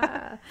tracing.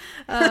 Yeah.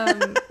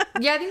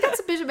 Yeah, I think that's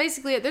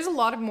basically it. There's a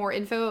lot of more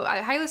info. I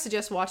highly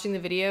suggest watching the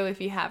video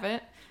if you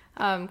haven't,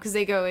 because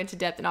they go into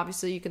depth, and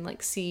obviously you can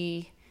like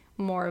see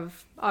more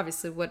of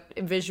obviously what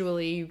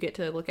visually you get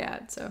to look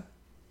at. So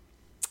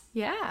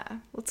yeah,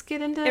 let's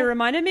get into it.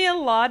 Reminded me a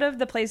lot of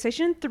the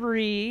PlayStation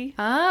 3.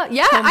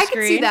 Yeah, I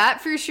could see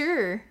that for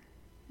sure.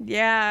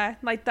 Yeah,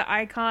 like the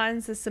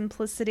icons, the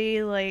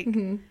simplicity, like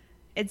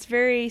it's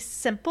very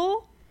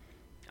simple.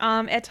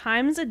 At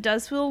times it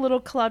does feel a little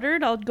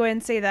cluttered. I'll go ahead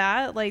and say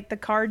that. Like the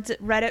cards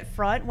red at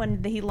front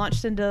when he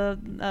launched into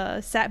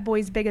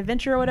Sackboy's Big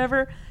Adventure or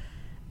whatever,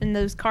 and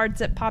those cards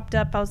that popped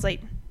up, I was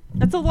like,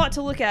 that's a lot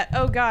to look at.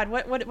 Oh God,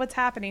 what's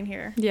happening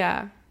here?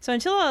 Yeah. So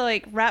until I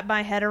like wrapped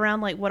my head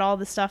around like what all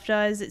this stuff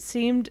does,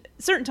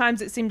 certain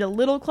times it seemed a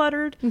little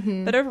cluttered,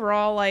 but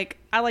overall, like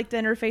I like the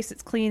interface.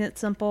 It's clean,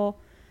 it's simple.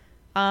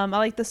 I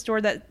like the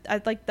store the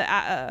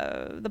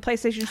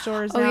PlayStation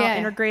Store is now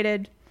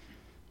integrated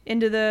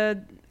into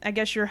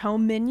your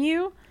home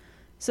menu,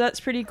 so that's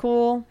pretty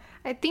cool.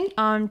 I think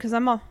because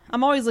I'm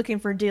always looking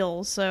for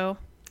deals, so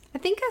I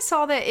think I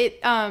saw that it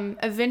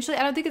eventually,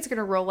 I don't think it's going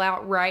to roll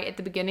out right at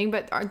the beginning,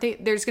 but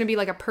there's going to be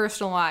like a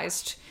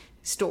personalized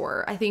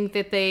store. I think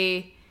that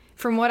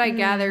from what I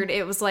gathered,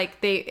 it was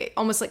like they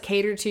almost like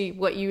cater to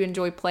what you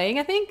enjoy playing.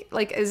 I think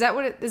like is that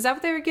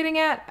what they were getting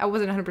at? I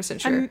wasn't 100%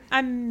 sure.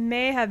 I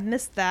may have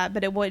missed that,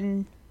 but it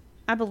wouldn't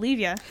I believe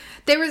you.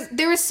 There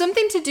was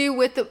something to do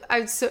with the.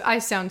 I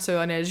sound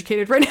so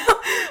uneducated right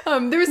now.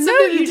 There was something.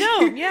 No, you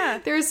don't. Yeah.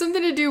 There was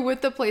something to do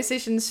with the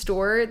PlayStation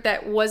Store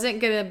that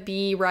wasn't gonna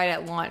be right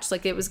at launch.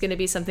 Like it was gonna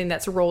be something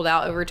that's rolled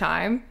out over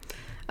time.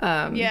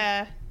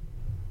 Yeah.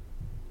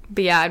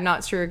 But yeah, I'm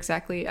not sure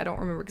exactly. I don't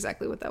remember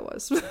exactly what that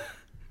was.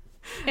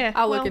 Yeah.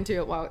 I'll look into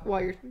it while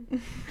you're.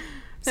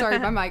 Sorry,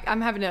 my mic.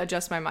 I'm having to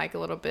adjust my mic a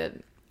little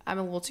bit. I'm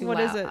a little too loud.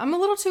 What is it? I'm a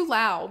little too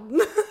loud.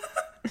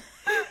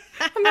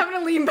 I'm having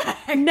to lean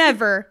back.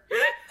 Never.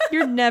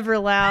 You're never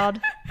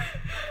loud.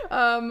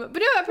 But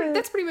no,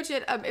 that's pretty much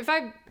it. If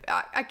I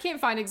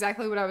can't find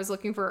exactly what I was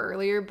looking for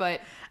earlier,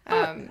 but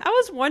I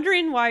was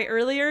wondering why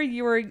earlier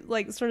you were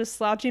like sort of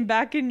slouching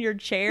back in your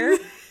chair.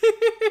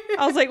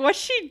 I was like, what's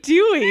she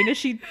doing? Is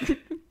she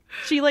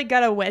like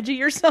got a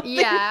wedgie or something?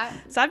 Yeah.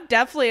 So I've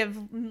definitely have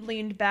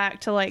leaned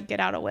back to like get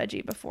out a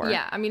wedgie before.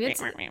 Yeah, I mean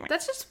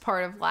that's just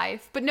part of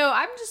life. But no,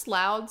 I'm just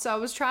loud, so I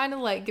was trying to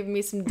like give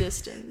me some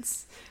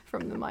distance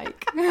from the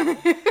mic.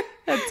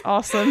 That's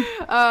awesome.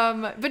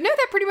 But no,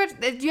 that pretty much.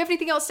 Do you have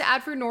anything else to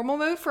add for normal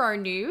mode for our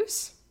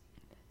news?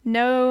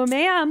 No,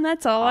 ma'am.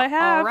 That's all I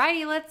have.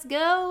 Alrighty, let's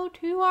go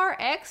to our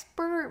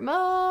expert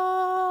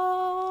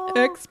mode.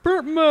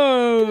 Expert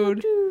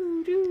mode.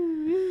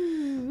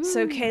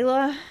 So,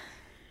 Kayla.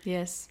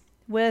 Yes.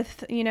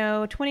 With,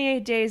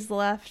 28 days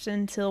left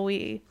until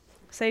we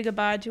say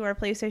goodbye to our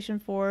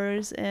PlayStation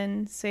 4s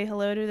and say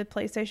hello to the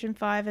PlayStation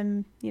 5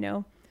 and,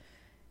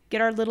 get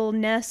our little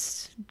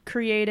nest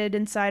created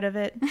inside of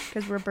it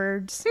because we're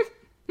birds.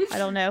 I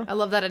don't know. I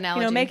love that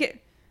analogy.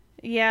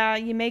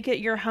 You make it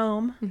your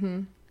home.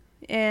 Mm-hmm.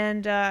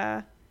 And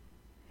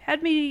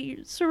had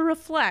me sort of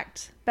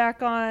reflect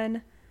back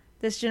on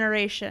this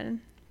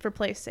generation for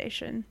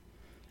PlayStation.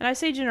 And I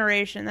say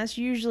generation, that's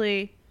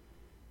usually...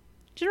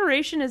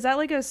 Generation, is that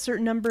like a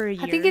certain number of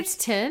years? I think it's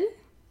 10.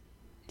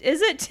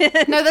 Is it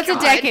 10? No, that's a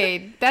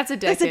decade. That's a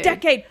decade. That's a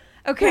decade.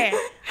 Okay.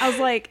 I was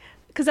like...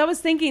 Because I was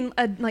thinking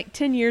like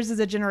 10 years is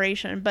a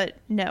generation, but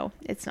no,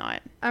 it's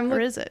not. Or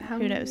is it?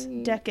 Who knows?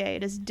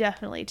 Decade is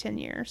definitely 10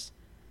 years.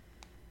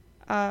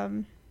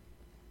 I'll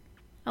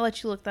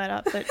let you look that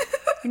up. But,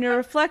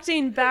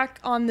 reflecting back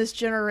on this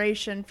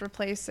generation for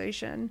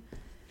PlayStation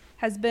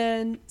has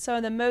been some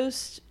of the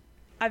most...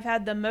 I've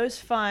had the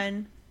most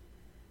fun.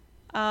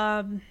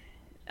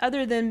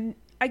 Other than,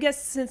 I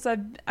guess, since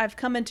I've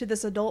come into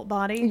this adult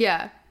body.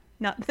 Yeah.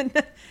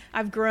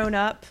 I've grown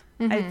up,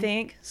 I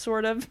think,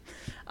 sort of.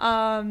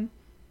 I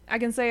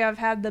can say I've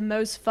had the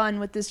most fun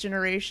with this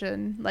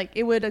generation. Like,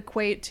 it would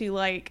equate to,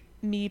 like,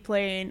 me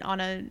playing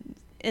on a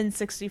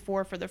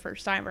N64 for the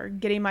first time or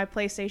getting my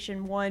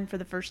PlayStation 1 for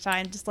the first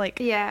time. Just, like...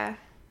 Yeah.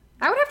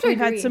 I would have to agree.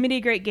 We've had so many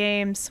great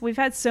games. We've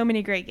had so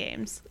many great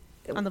games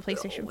on the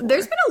PlayStation 4.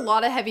 There's been a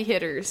lot of heavy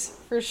hitters,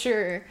 for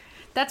sure.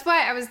 That's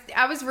why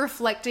I was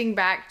reflecting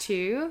back,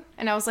 too.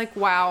 And I was like,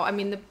 wow, I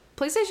mean, the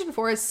PlayStation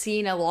 4 has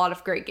seen a lot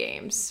of great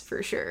games,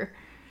 for sure.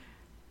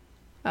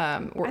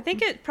 I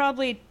think it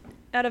probably,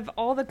 out of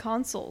all the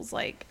consoles,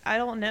 like, I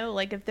don't know,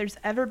 like, if there's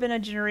ever been a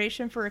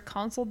generation for a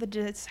console that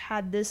just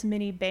had this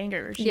many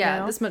bangers, you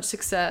know? this much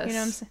success. You know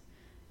what I'm saying?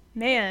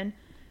 Man.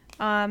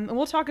 And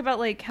we'll talk about,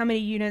 like, how many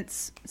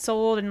units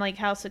sold and, like,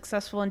 how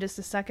successful in just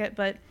a second,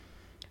 but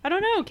I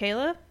don't know,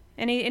 Kayla.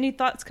 Any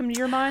thoughts come to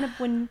your mind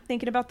when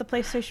thinking about the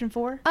PlayStation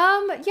 4?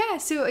 Yeah,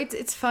 so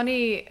it's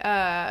funny.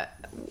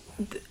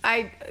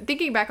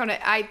 Thinking back on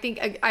it, I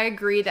think I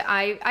agree that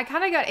I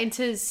kind of got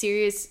into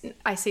serious,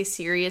 I say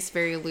serious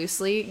very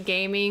loosely,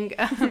 gaming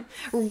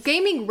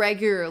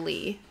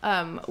regularly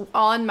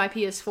on my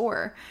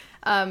PS4.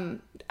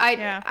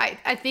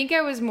 I think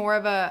I was more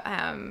of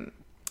a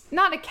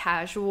not a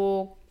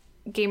casual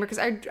gamer because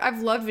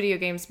I've loved video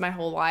games my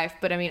whole life,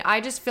 but I mean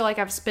I just feel like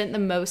I've spent the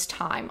most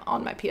time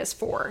on my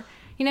PS4,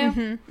 you know.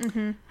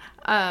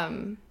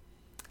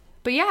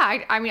 But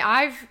yeah, I mean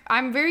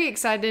I'm very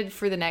excited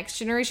for the next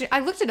generation. I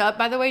looked it up,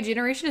 by the way.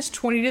 Generation is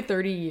 20 to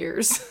 30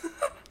 years.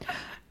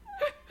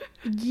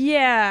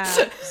 Yeah,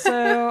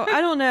 so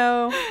I don't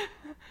know.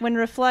 When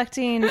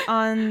reflecting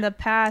on the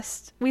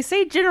past, we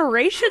say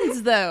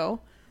generations though.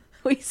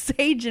 We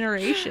say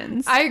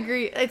generations. I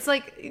agree. It's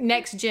like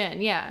next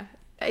gen. Yeah.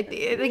 I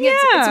think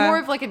it's more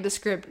of like a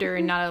descriptor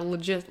and not a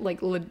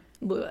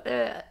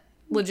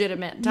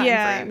legitimate time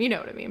frame. You know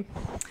what I mean?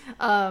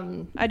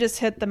 I just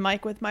hit the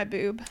mic with my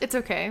boob. It's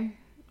okay.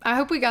 I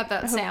hope we got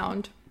that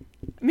sound.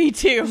 Me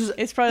too.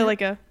 It's probably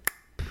like a...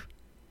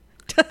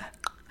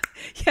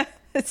 Yeah,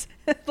 it's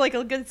like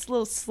a good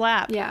little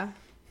slap. Yeah.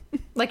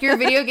 Like your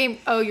video game...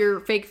 your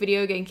fake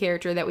video game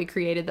character that we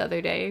created the other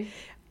day.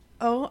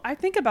 Oh, I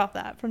think about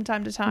that from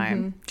time to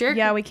time. Jared,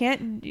 yeah, we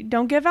can't...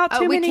 Don't give out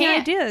too many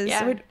ideas.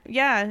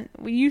 Yeah.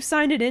 You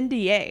signed an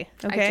NDA,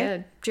 okay? I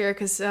did. Jared,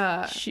 because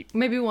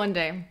maybe one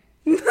day.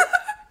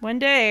 One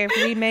day,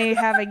 we may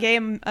have a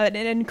game, an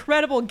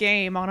incredible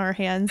game on our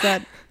hands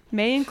that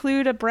may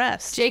include a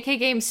breast. JK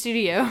Games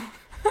Studio.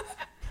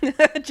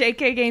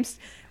 JK Games...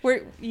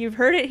 You've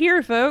heard it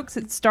here, folks.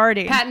 It's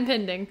starting. Patent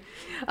pending.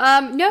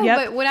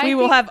 But when we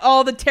will have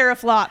all the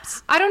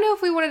teraflops. I don't know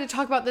if we wanted to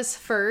talk about this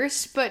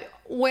first, but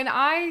when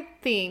I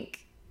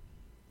think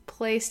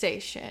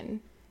PlayStation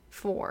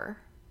 4,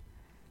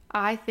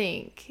 I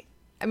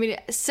mean,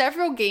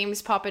 several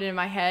games pop into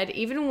my head,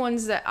 even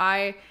ones that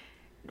I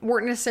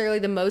weren't necessarily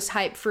the most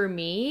hype for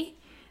me,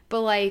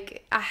 but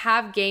like I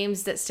have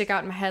games that stick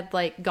out in my head,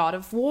 like God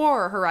of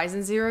War,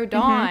 Horizon Zero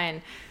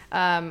Dawn,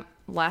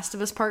 Last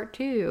of Us Part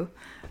 2,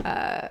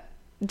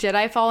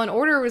 Jedi Fallen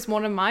Order was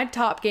one of my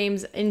top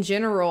games in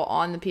general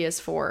on the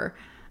PS4,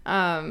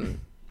 and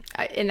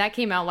that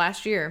came out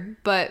last year.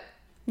 But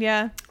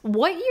yeah,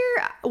 what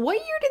year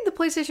did the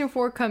PlayStation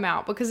 4 come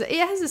out? Because it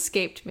has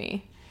escaped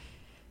me.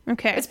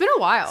 Okay, it's been a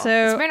while. It's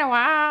been a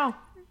while.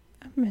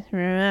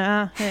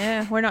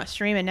 Yeah, we're not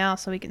streaming now,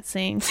 so we can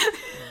sing.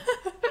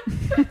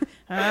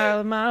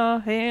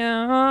 Okay,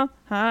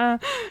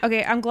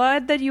 I'm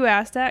glad that you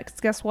asked that, because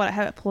guess what? I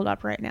have it pulled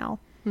up right now.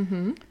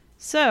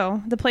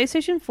 So the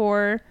PlayStation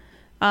 4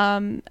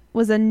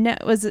 was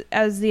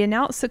as the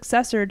announced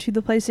successor to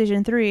the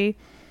PlayStation 3.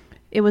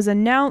 It was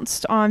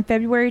announced on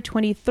February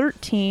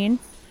 2013,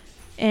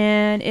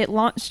 and it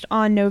launched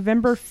on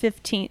November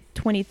 15th,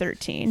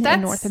 2013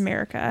 in North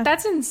America.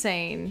 That's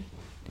insane.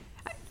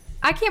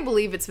 I can't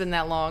believe it's been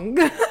that long.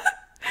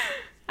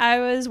 I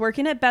was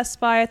working at Best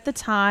Buy at the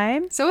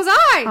time. So was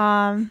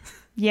I.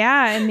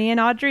 Yeah, and me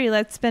and Audrey,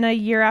 that's been a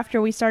year after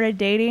we started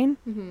dating.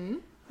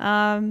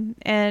 And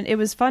it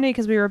was funny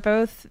because we were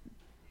both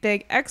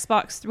big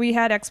Xbox. We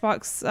had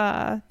Xbox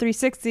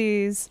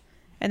 360s,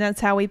 and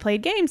that's how we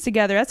played games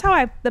together. That's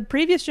how the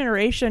previous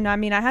generation, I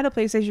mean, I had a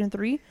PlayStation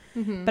 3,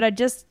 but I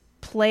just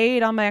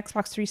played on my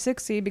Xbox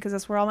 360 because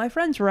that's where all my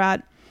friends were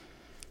at.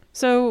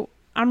 So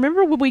I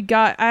remember when we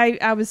got,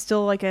 I was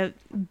still like a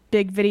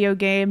big video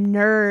game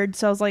nerd.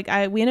 So I was like,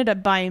 we ended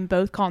up buying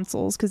both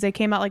consoles because they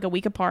came out like a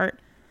week apart,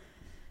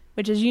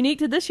 which is unique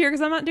to this year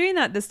because I'm not doing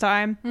that this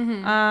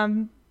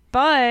time.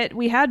 But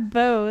we had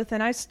both,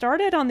 and I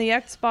started on the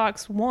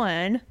Xbox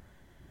One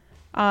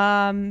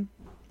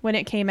when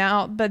it came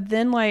out. But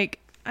then, like,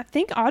 I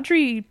think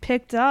Audrey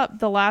picked up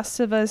The Last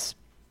of Us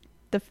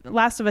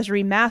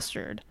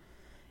Remastered,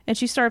 and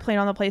she started playing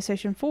on the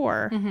PlayStation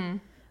 4.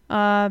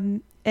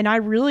 And I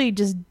really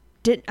just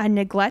I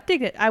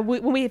neglected it.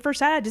 When we first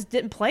had it, I just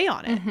didn't play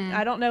on it.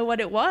 I don't know what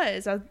it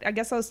was. I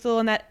guess I was still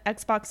in that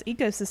Xbox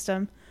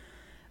ecosystem.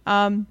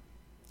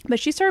 But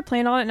she started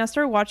playing on it, and I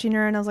started watching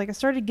her, and I was like, I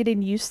started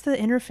getting used to the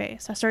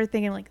interface. I started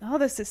thinking like, oh,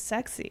 this is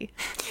sexy.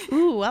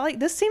 Ooh,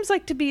 this seems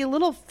like to be a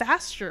little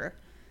faster,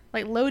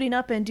 like loading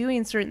up and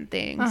doing certain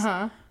things.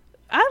 I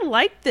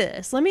like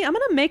this. I'm going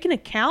to make an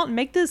account and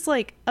make this,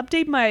 like,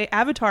 update my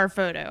avatar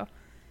photo.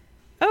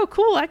 Oh,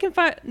 cool. I can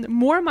find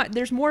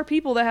there's more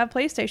people that have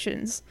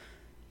PlayStations.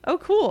 Oh,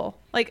 cool.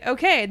 Like,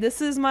 okay,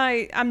 this is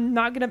I'm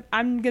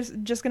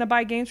just going to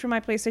buy games for my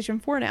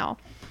PlayStation 4 now.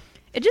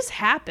 It just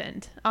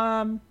happened.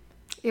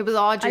 It was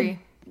Audrey.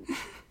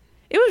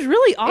 It was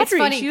really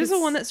Audrey. She was the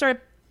one that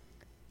started.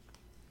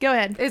 Go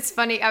ahead. It's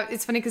funny.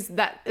 It's funny because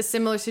a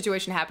similar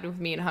situation happened with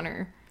me and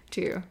Hunter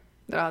too,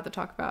 that I'll have to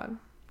talk about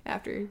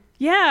after.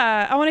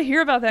 Yeah, I want to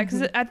hear about that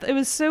because it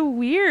was so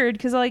weird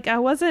because like I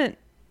was not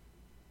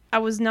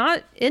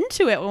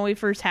into it when we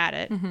first had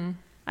it.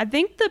 I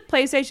think the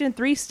PlayStation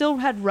 3 still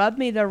had rubbed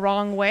me the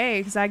wrong way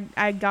because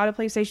I got a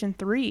PlayStation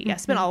 3. I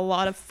spent a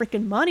lot of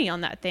freaking money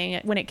on that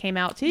thing when it came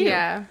out too.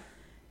 Yeah.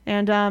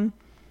 And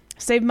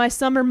saved my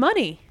summer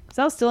money because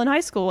I was still in high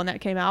school when that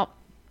came out.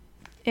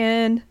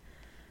 And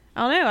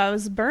I don't know, I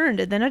was burned.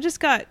 And then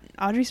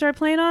Audrey started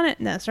playing on it,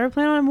 and I started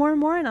playing on it more and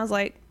more. And I was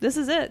like, this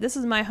is it. This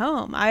is my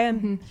home. I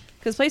am,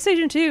 because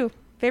PlayStation 2,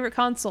 favorite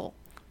console.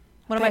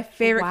 One of my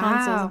favorite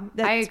consoles.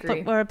 I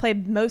agree. Where I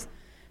played most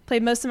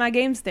of my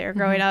games there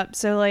growing up.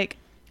 So like,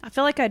 I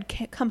feel like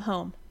I'd come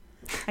home.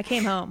 I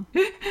came home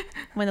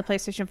when the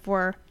PlayStation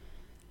 4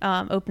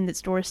 opened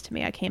its doors to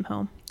me. I came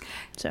home.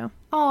 So.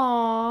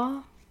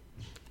 Aww.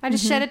 I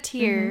just shed a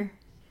tear.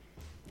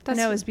 I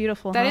know, it was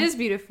beautiful. That is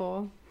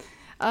beautiful.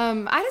 I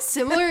had a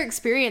similar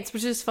experience,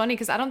 which is funny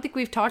because I don't think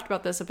we've talked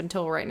about this up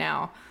until right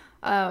now.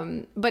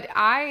 But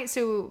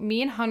so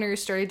me and Hunter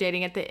started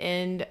dating at the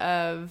end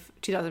of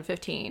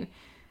 2015.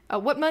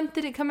 What month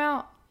did it come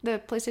out?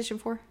 The PlayStation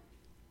 4?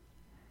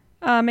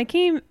 It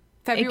came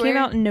February? It came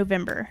out in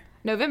November.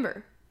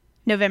 November.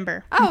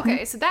 Oh,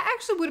 okay. So that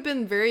actually would have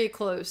been very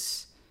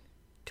close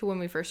to when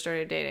we first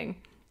started dating.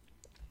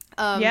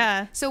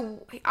 Yeah.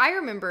 So I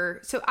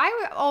remember,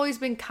 I've always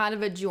been kind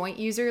of a joint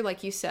user,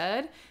 like you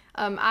said.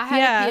 I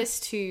had a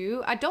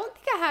PS2. I don't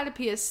think I had a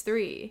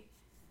PS3.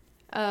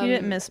 You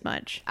didn't miss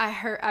much.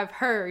 I've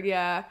heard,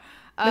 yeah.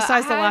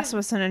 Besides The Last of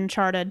Us and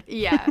Uncharted.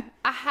 Yeah.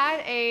 I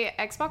had a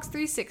Xbox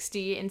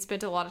 360 and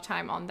spent a lot of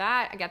time on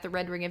that. I got the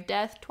Red Ring of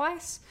Death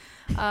twice.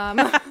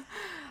 But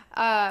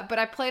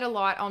I played a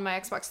lot on my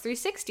Xbox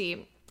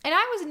 360. And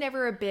I was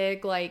never a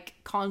big, like,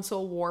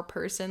 console war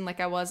person. Like,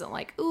 I wasn't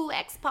like, ooh,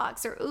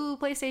 Xbox or ooh,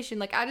 PlayStation.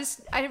 Like, I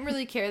didn't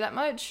really care that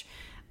much.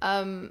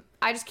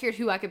 I just cared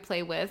who I could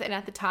play with. And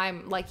at the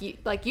time, like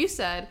you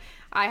said,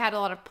 I had a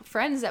lot of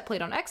friends that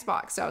played on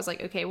Xbox. So I was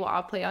like, okay, well,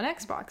 I'll play on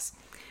Xbox.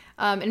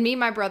 And me and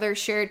my brother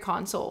shared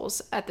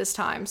consoles at this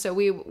time. So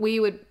we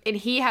would, and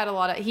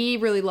he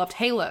really loved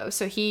Halo.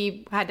 So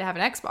he had to have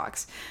an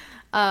Xbox.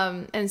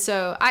 And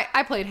so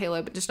I played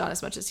Halo, but just not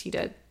as much as he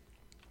did.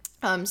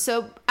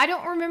 So I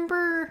don't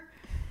remember,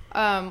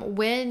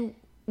 when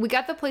we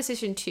got the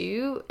PlayStation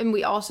 2 and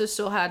we also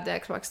still had the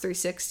Xbox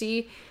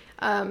 360.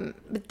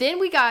 But then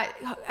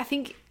I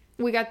think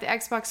we got the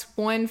Xbox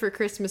One for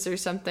Christmas or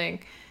something.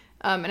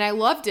 And I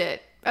loved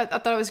it. I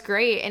thought it was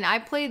great. And I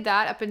played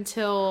that up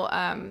until,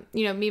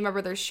 me and my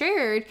brother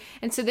shared.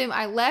 And so then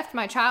I left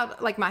my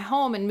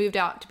home and moved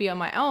out to be on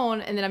my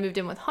own. And then I moved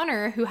in with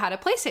Hunter, who had a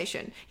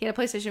PlayStation. He had a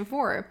PlayStation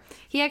 4.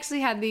 He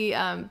actually had the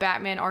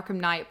Batman Arkham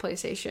Knight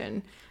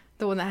PlayStation,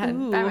 the one that had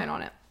Batman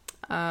on it.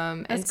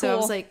 And so cool. I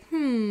was like,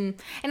 And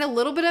a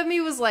little bit of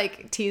me was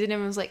like teasing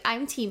him. I was like,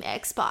 I'm team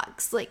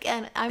Xbox. Like,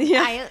 and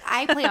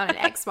I play on an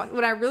Xbox.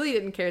 But I really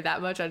didn't care that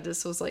much. I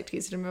just was like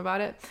teasing him about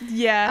it.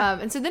 Yeah.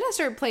 And so then I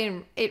started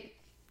playing it,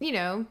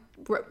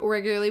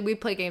 regularly. We'd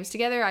play games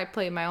together. I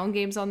played my own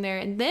games on there.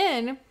 And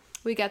then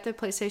we got the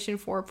PlayStation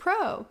 4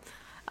 Pro.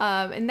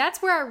 And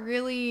that's where I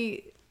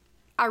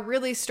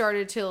really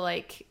started to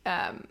like,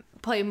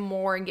 play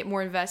more and get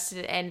more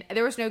invested. And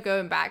there was no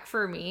going back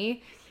for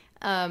me.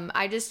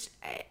 I just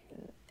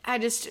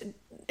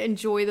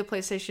enjoy the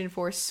PlayStation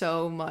 4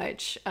 so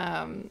much.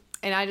 And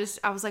I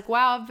was like,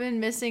 wow, I've been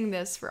missing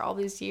this for all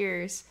these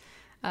years.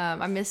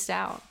 I missed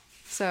out.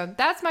 So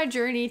that's my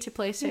journey to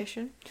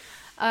PlayStation.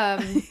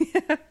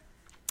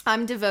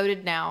 I'm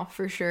devoted now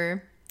for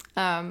sure.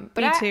 But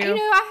Me too.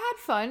 I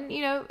had fun,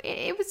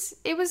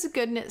 it was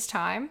good in its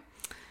time.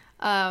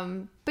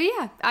 But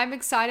yeah, I'm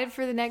excited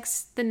for the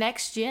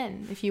next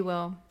gen, if you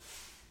will.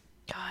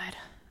 God,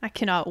 I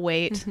cannot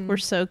wait. Mm-hmm. We're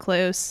so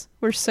close.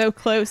 We're so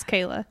close,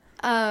 Kayla.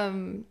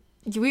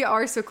 We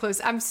are so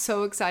close. I'm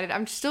so excited.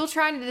 I'm still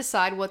trying to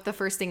decide what the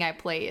first thing I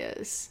play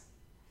is.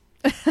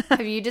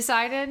 Have you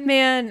decided?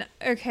 Man,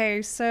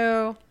 okay,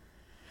 so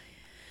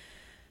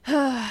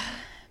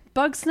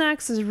Bug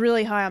Snacks is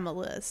really high on the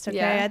list, okay?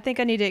 Yeah. I think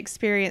I need to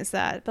experience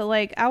that. But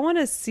like I want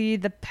to see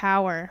the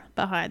power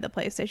behind the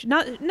PlayStation.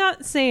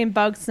 Not saying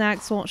Bug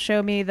Snacks won't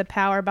show me the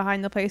power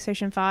behind the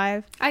PlayStation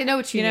 5. I know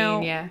what you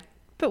mean, yeah.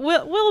 But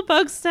will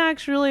Bug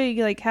Snacks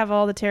really like have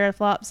all the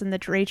teraflops and the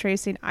ray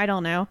tracing? I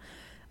don't know.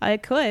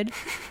 It could.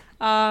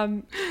 But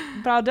I'm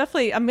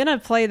going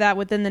to play that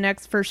within the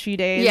next first few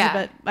days. Yeah.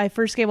 But my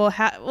first game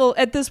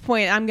at this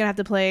point, I'm going to have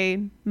to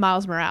play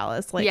Miles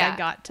Morales. Like, I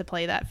got to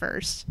play that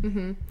first.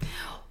 Mm-hmm.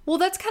 Well,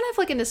 that's kind of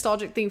like a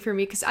nostalgic thing for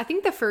me because I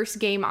think the first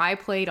game I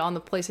played on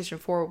the PlayStation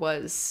 4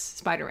 was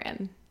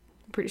Spider-Man.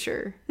 I'm pretty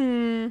sure. I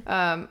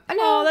know.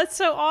 Oh, that's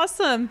so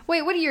awesome.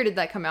 Wait, what year did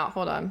that come out?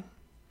 Hold on.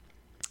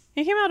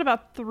 It came out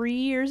about 3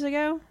 years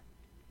ago.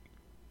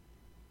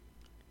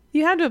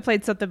 You had to have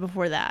played something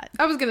before that.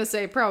 I was going to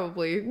say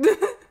probably.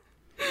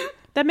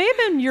 That may have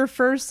been your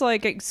first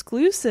like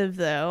exclusive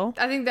though.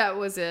 I think that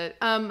was it.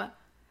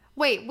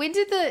 Wait, when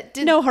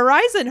did No,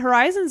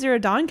 Horizon Zero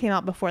Dawn came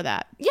out before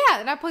that. Yeah,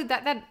 and I played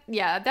that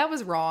that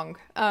was wrong.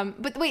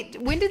 But wait,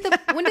 when did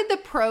the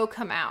Pro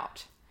come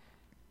out?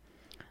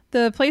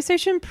 The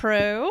PlayStation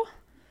Pro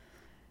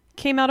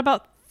came out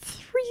about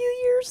 3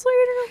 years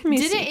later.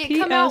 Didn't it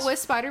come out with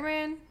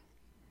Spider-Man?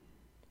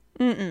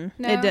 No,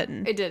 it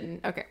didn't. It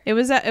didn't. Okay. It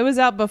was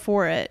out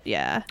before it.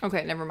 Yeah.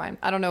 Okay, never mind.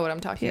 I don't know what I'm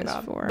talking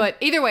about. But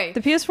either way, the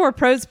PS4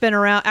 Pro's been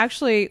around.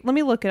 Actually, let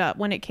me look it up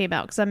when it came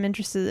out because I'm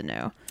interested to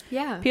know.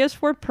 Yeah.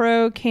 PS4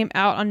 Pro came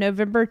out on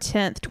November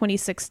 10th,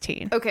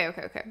 2016. Okay.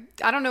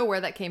 I don't know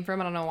where that came from.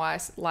 I don't know why I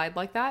lied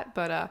like that,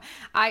 but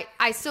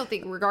I still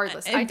think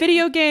regardless.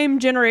 Video game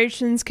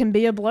generations can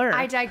be a blur.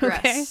 I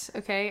digress.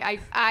 Okay.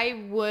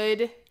 I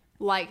would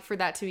like for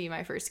that to be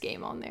my first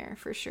game on there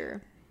for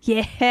sure.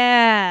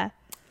 Yeah.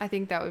 I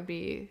think that would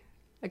be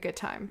a good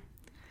time.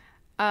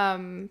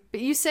 But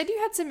you said you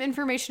had some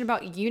information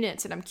about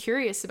units, and I'm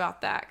curious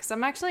about that because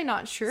I'm actually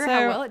not sure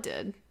how well it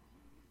did.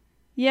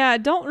 Yeah, I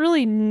don't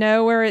really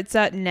know where it's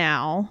at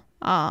now.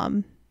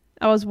 I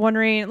was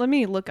wondering, let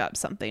me look up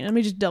something. Let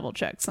me just double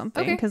check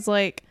something because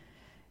like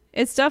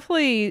it's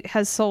definitely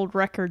has sold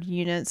record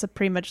units of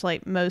pretty much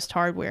like most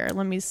hardware.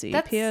 Let me see.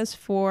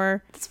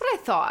 PS4. That's what I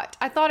thought.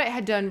 I thought it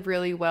had done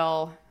really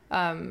well.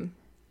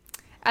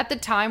 At the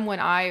time when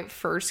I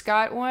first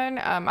got one,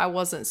 I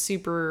wasn't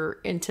super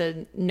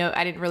into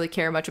I didn't really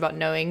care much about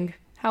knowing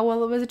how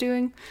well it was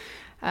doing.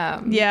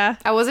 I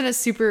wasn't a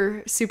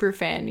super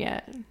fan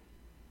yet.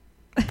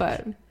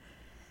 But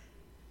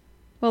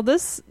well,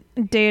 this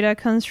data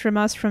comes from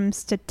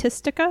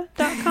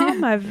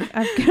Statistica.com.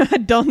 I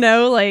don't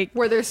know like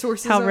where their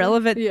sources how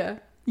relevant.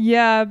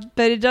 Yeah,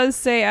 but it does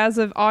say as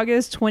of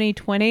August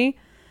 2020.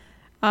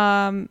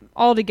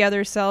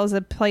 Altogether sales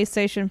of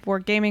PlayStation 4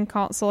 gaming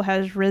console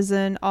has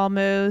risen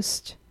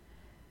almost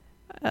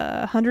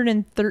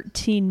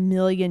 113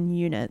 million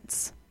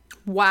units.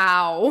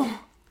 Wow.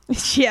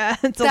 Yeah,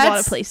 it's a lot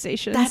of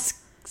PlayStations. That's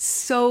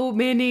so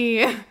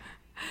many.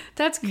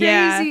 That's crazy.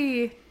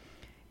 Yeah.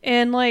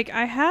 And like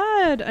I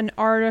had an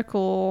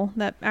article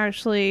that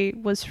actually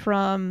was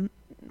from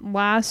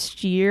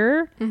last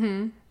year.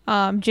 Mm-hmm.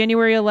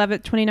 January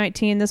 11th,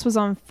 2019. This was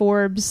on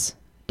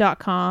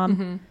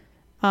Forbes.com.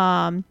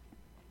 And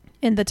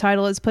the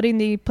title is putting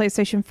the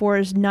PlayStation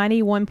 4's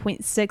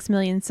 91.6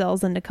 million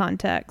sales into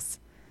context.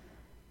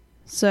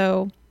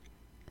 So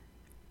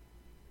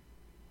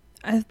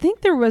I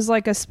think there was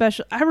like a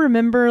special, I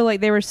remember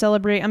like they were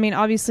celebrating, I mean,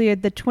 obviously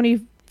the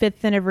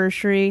 25th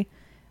anniversary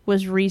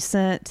was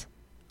recent.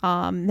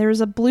 There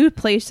was a blue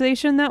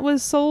PlayStation that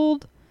was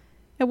sold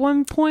at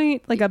one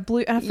point, like a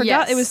blue, I forgot,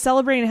 yes. It was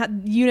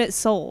celebrating units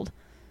sold.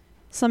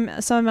 Some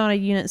amount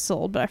of units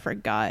sold, but I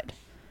forgot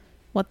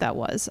what that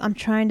was. I'm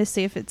trying to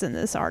see if it's in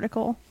this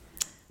article.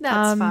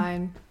 That's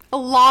fine. A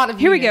lot of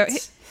here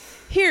units.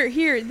 We go.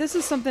 Here. This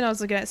is something I was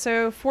looking at.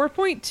 So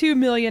 4.2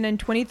 million in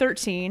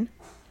 2013.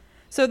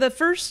 So the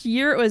first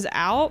year it was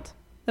out,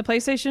 the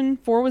PlayStation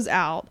 4 was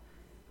out,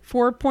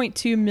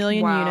 4.2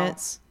 million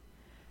units.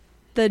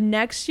 The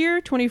next year,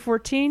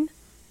 2014,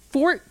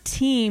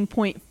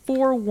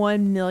 14.41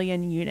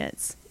 million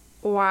units.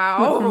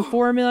 Wow. Went from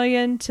 4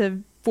 million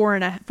to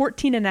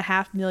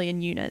 14.5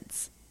 million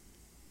units.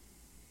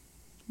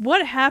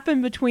 What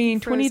happened between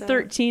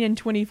 2013 and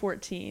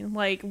 2014?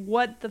 Like,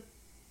 what the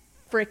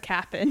frick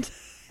happened?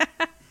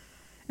 Isn't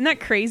that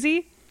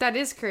crazy? That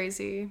is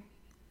crazy.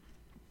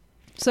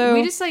 So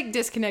we just like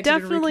disconnected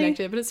and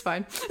reconnected, but it's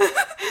fine.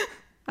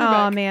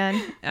 Oh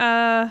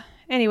man.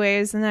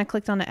 Anyways, and then I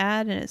clicked on the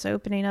ad and it's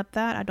opening up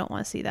that. I don't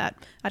want to see that.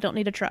 I don't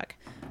need a truck.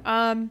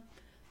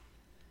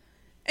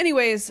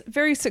 Anyways,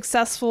 very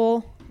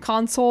successful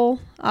console,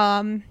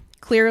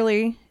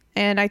 clearly.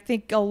 And I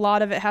think a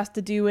lot of it has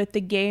to do with the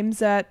games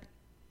that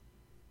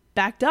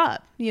backed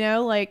up. You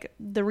know, like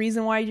the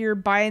reason why you're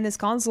buying this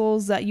console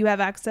is that you have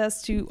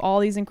access to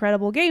all these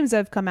incredible games that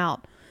have come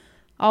out.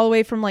 All the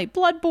way from like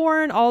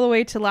Bloodborne, all the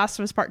way to Last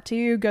of Us Part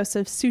 2, Ghost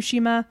of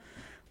Tsushima.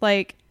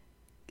 Like,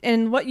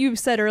 and what you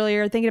said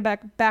earlier, thinking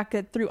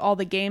back through all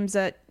the games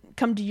that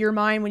come to your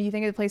mind when you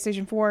think of the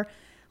PlayStation 4,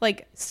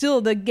 like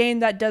still the game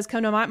that does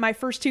come to mind, my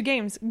first two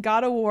games,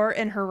 God of War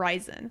and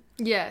Horizon.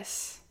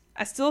 Yes.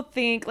 I still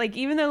think, like,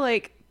 even though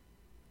like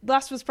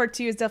Last of Us Part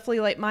 2 is definitely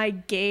like my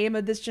game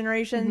of this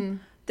generation,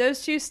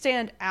 those two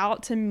stand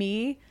out to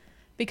me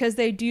because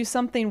they do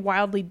something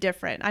wildly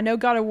different. I know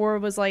God of War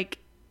was like,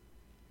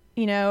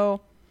 you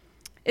know,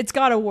 it's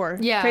God of War.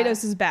 Yeah.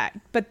 Kratos is back.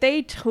 But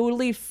they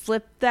totally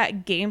flipped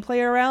that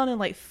gameplay around and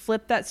like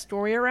flipped that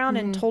story around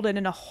and told it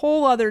in a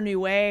whole other new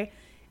way.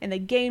 And the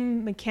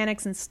game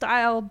mechanics and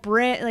style, they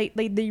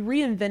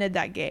reinvented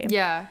that game.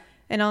 Yeah.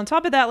 And on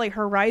top of that, like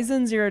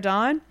Horizon Zero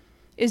Dawn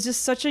is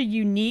just such a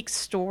unique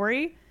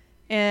story.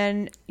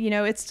 And, you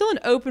know, it's still an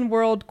open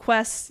world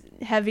quest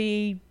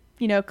heavy,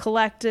 you know,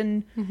 collect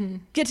and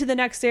get to the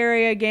next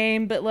area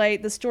game. But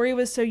like the story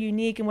was so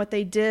unique in what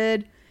they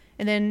did.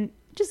 And then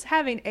just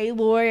having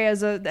Aloy as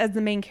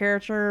the main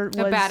character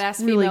was a badass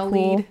really female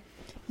cool. lead.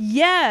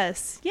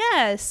 Yes.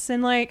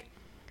 And like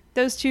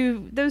those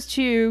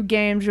two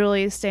games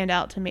really stand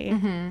out to me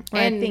when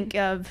I think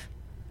of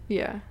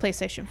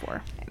PlayStation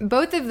 4.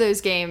 Both of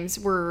those games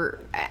were,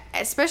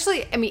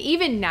 especially, I mean,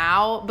 even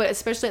now, but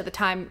especially at the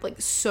time,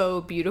 like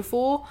so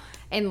beautiful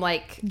and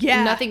like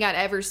nothing I'd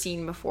ever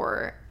seen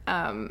before.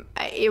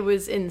 It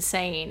was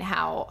insane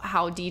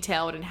how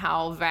detailed and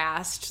how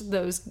vast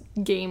those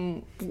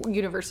game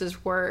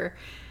universes were.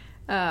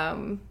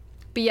 But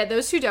yeah,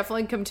 those two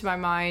definitely come to my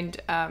mind.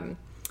 I'm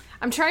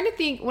trying to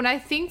think, when I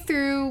think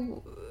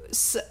through,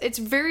 it's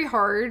very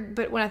hard,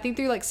 but when I think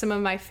through like some of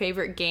my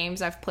favorite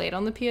games I've played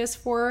on the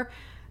PS4,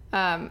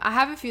 I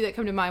have a few that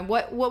come to mind.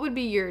 What would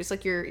be yours?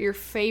 Like your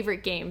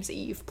favorite games that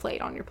you've played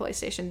on your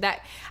PlayStation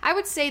that I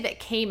would say that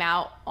came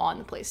out on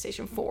the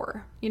PlayStation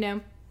 4, you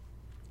know?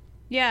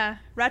 Yeah,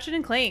 Ratchet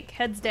and Clank,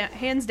 hands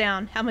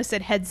down. I almost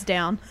said heads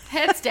down.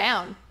 Heads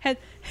down.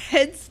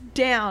 Heads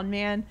down,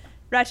 man.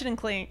 Ratchet and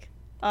Clank.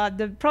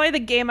 Probably the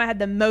game I had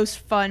the most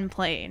fun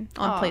playing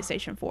on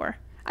PlayStation 4.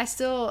 I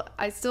still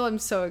am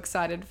so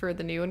excited for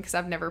the new one because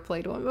I've never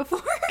played one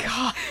before.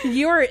 God,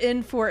 you are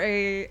in for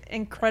a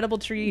incredible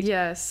treat.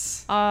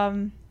 Yes.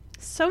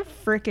 So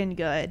freaking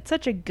good.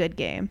 Such a good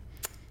game.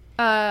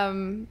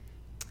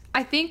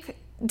 I think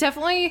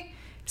definitely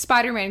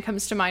Spider-Man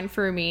comes to mind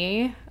for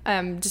me,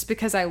 just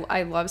because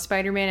I love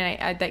Spider-Man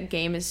and that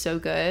game is so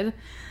good.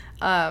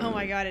 Oh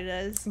my god, it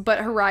is. But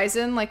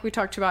Horizon, like we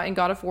talked about, and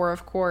God of War,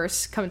 of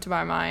course, come to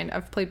my mind.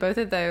 I've played both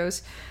of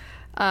those.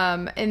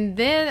 And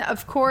then,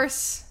 of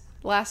course,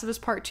 Last of Us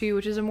Part 2,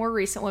 which is a more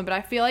recent one, but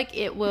I feel like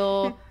it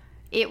will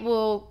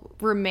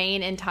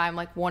remain in time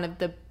like one of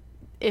the,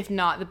 if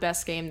not the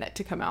best game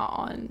to come out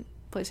on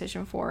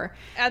PlayStation 4.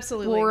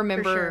 Absolutely. We'll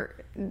remember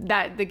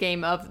that the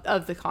game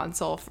of the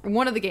console,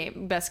 one of the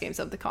best games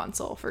of the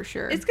console for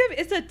sure. It's good.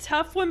 It's a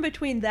tough one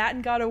between that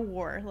and God of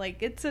War.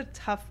 Like, it's a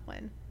tough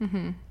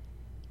one.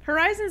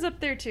 Horizon's up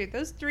there too.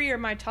 Those three are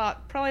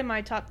probably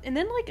my top. And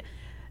then like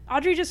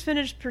Audrey just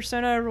finished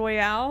Persona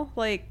Royale,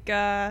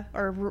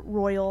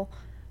 Royal.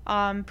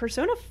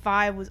 Persona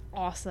 5 was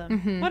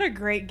awesome. What a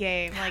great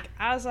game. Like,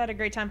 I also had a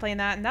great time playing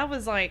that, and that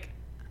was like,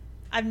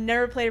 I've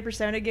never played a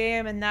Persona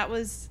game, and that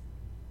was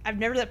I've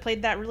never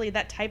played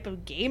that type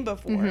of game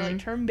before, like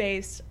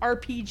turn-based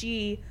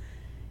RPG,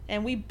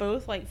 and we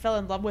both like fell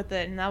in love with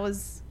it, and that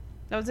was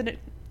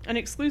an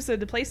exclusive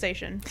to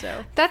PlayStation.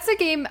 So that's a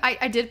game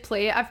I did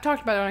play it. I've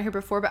talked about it on here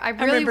before, but I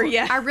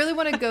really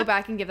want to go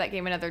back and give that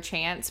game another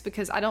chance,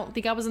 because I don't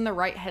think I was in the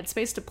right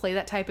headspace to play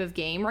that type of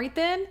game right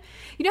then.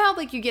 You know how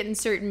like you get in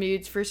certain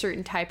moods for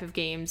certain type of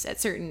games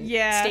at certain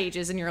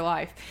stages in your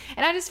life,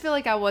 and I just feel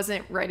like I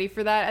wasn't ready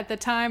for that at the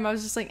time. I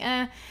was just like,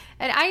 and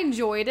I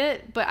enjoyed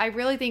it, but I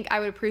really think I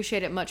would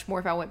appreciate it much more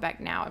if I went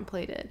back now and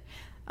played it.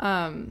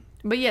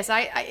 But yes,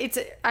 it's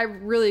a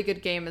really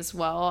good game as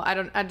well.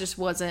 I just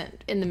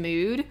wasn't in the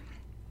mood.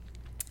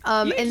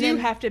 You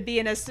have to be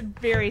in a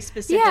very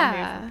specific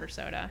mood for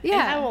Persona. Yeah.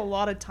 And have a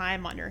lot of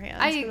time on your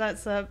hands.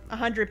 That's a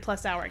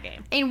 100+ hour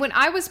game. And when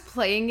I was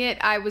playing it,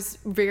 I was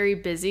very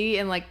busy,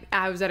 and like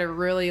I was at a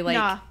really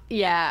I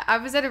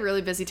was at a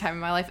really busy time in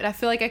my life, and I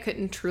feel like I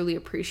couldn't truly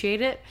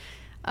appreciate it.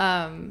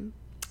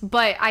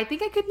 But I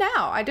think I could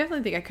now. I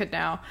definitely think I could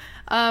now.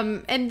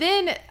 And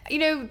then, you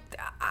know,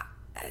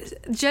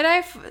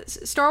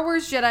 Star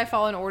Wars Jedi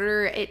Fallen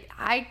Order,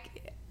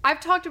 I've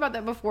talked about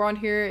that before on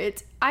here.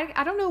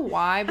 I don't know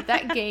why, but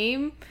that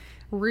game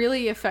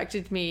really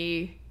affected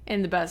me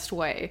in the best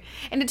way.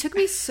 And it took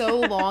me so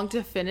long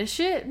to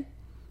finish it.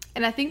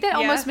 And I think that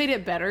almost made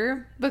it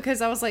better,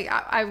 because I was like,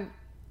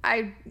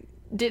 I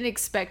didn't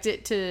expect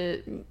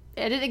to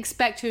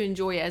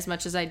enjoy it as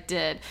much as I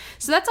did.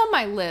 So that's on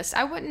my list.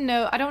 I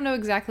don't know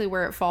exactly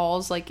where it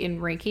falls, like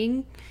in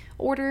ranking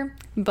order,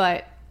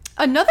 but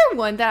another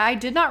one that I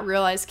did not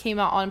realize came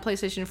out on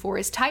PlayStation 4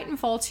 is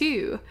Titanfall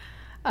 2.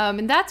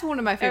 And that's one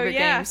of my favorite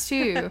games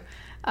too.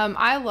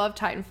 I love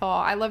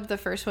Titanfall. I loved the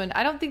first one.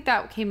 I don't think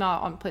that came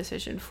out on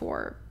PlayStation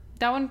 4.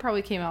 That one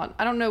probably came out.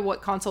 I don't know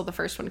what console the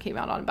first one came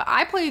out on, but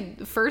I played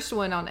the first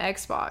one on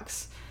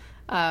Xbox.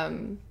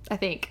 I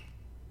think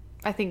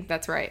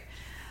that's right.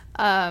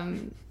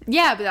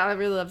 Yeah, but I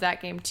really love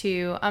that game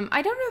too.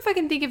 I don't know if I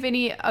can think of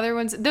any other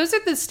ones. Those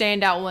are the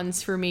standout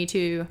ones for me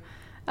too.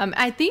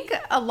 I think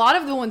a lot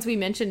of the ones we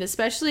mentioned,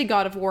 especially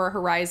God of War,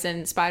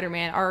 Horizon,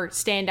 Spider-Man, are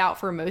stand out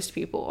for most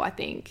people, I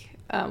think,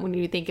 when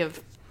you think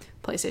of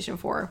PlayStation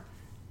 4.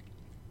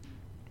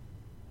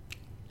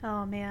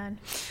 Oh, man.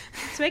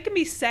 It's making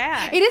me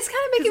sad. It is kind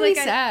of making me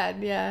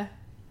sad, yeah.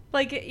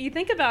 Like, you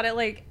think about it,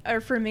 like, or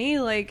for me,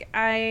 like,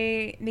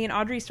 me and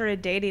Audrey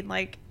started dating,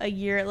 like, a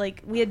year.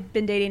 Like, we had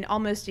been dating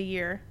almost a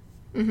year.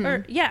 Mm-hmm.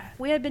 Or, yeah,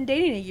 we had been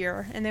dating a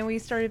year. And then we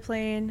started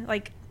playing,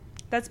 like...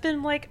 That's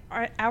been like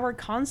our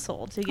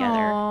console together.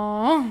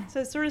 Aww.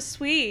 So it's sort of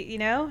sweet, you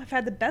know? I've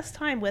had the best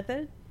time with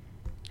it.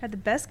 Had the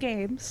best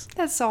games.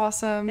 That's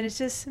awesome. And it's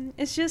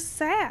just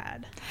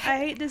sad. I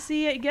hate to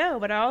see it go,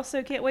 but I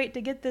also can't wait to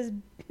get this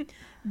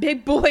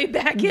big boy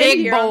back in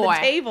here on the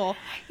table.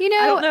 You know,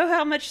 I don't know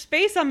how much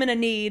space I'm going to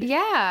need.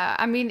 Yeah.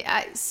 I mean,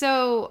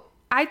 so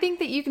I think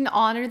that you can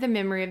honor the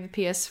memory of the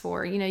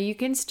PS4. You know, you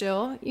can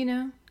still, you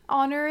know,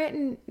 honor it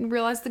and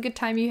realize the good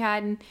time you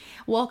had and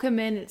welcome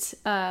in its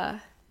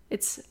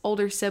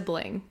older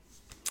sibling.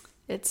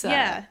 It's or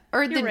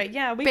the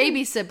right.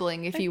 Baby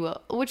sibling, if you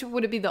will. Which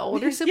would it be, the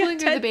older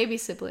sibling or the baby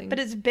sibling? But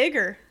it's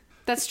bigger.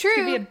 That's true. It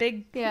could be a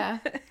big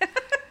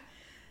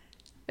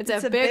it's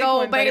a big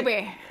old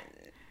baby.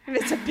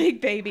 It's a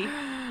big baby. Good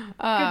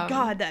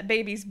God, that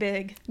baby's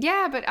big.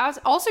 Yeah, but I was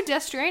also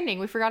Death Stranding.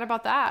 We forgot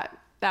about that.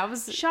 That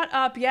was... Shut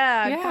up.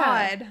 Yeah.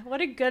 God,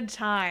 what a good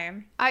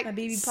time. My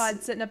baby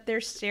pod sitting up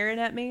there staring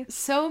at me.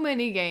 So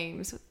many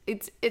games.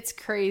 It's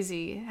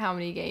crazy how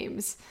many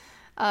games.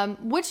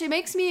 Which it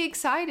makes me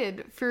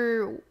excited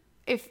for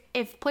if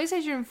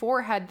PlayStation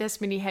 4 had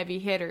this many heavy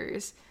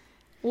hitters.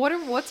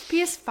 What's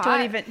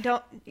PS5?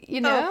 Don't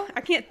you know? I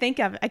can't think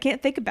of it. I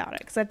can't think about it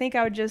because I think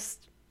I would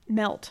just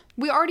melt.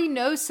 We already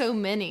know so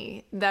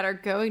many that are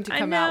going to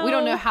come out. We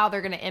don't know how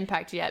they're going to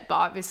impact yet, but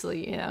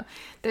obviously, you know,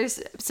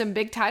 there's some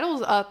big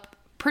titles up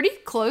pretty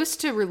close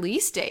to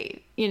release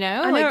date, you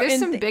know? Like there's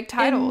some big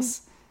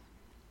titles.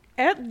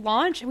 At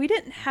launch, we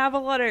didn't have a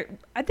lot of...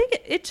 I think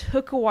it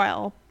took a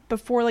while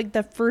before like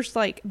the first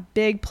like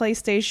big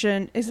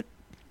PlayStation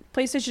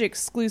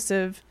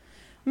exclusive.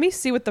 Let me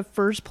see what the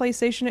first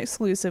PlayStation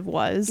exclusive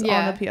was on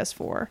the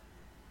PS4.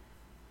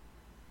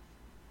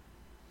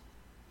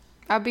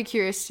 I'd be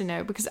curious to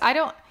know because I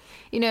don't,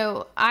 you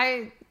know,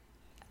 I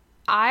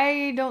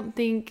don't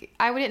think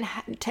I wouldn't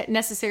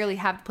necessarily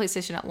have the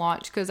PlayStation at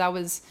launch because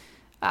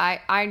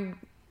I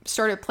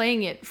started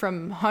playing it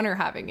from Hunter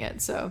having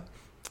it, so,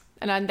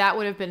 and that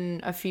would have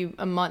been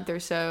a month or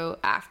so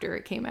after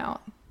it came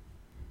out.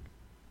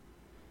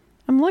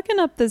 I'm looking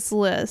up this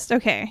list.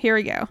 Okay, here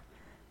we go.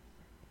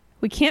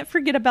 We can't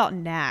forget about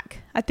Knack.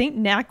 I think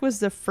Knack was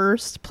the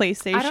first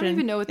PlayStation. I don't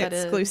even know what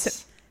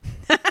exclusive.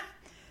 That is.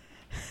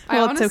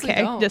 Well, it's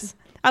okay. Don't.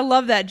 I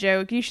love that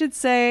joke. You should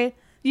say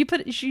you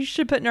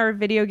should put in our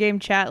video game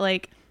chat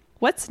like,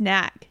 "What's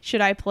Knack?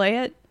 Should I play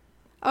it?"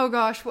 Oh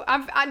gosh, don't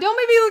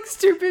make me look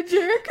stupid,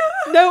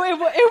 Jerica.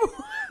 No,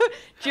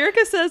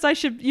 Jerica says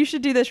you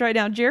should do this right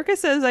now. Jerica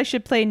says I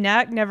should play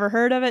Knack. Never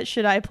heard of it.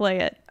 Should I play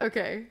it?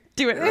 Okay,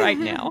 do it right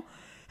now.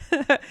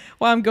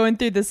 While I'm going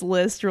through this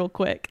list real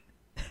quick.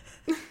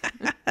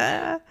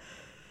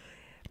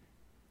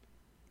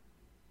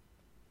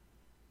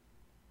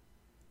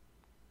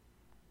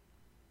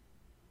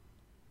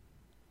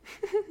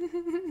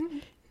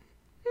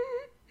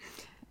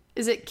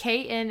 Is it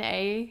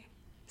Knack?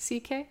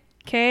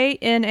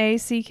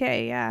 Knack,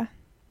 yeah.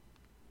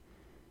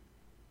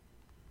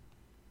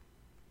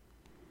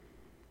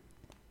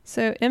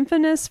 So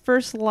Infamous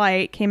First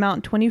Light came out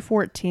in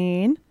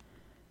 2014.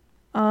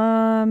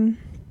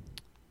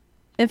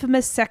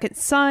 Infamous Second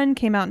Son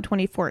came out in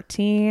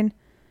 2014.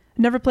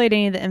 Never played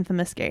any of the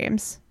Infamous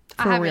games.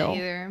 For I haven't real.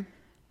 either.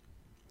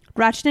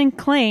 Ratchet and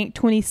Clank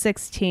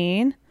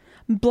 2016.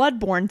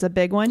 Bloodborne's a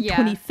big one, Yeah.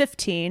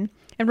 2015.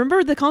 And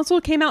remember, the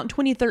console came out in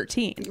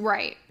 2013.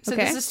 Right. So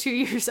Okay. this is 2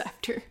 years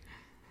after.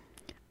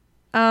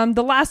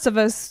 The Last of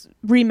Us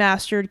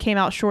Remastered came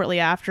out shortly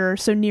after,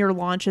 so near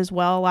launch as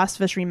well. Last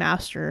of Us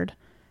Remastered.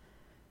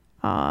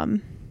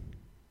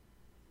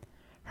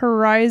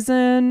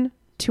 Horizon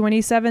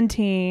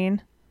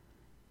 2017.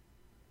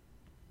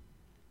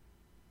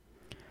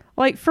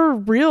 Like, for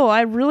real,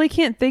 I really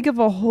can't think of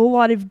a whole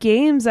lot of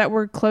games that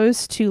were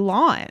close to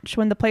launch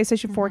when the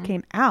PlayStation 4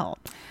 came out.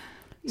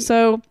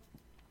 So,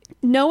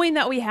 knowing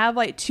that we have,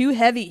 like, two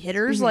heavy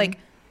hitters, like,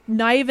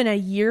 not even a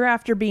year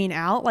after being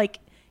out, like,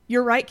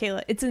 you're right,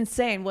 Kayla. It's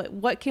insane.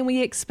 What can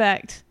we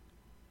expect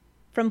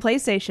from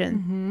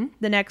PlayStation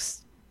the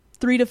next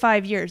 3 to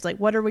 5 years? Like,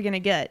 what are we going to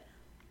get?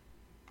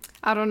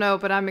 I don't know,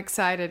 but I'm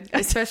excited.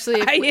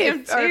 Especially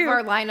if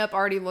our lineup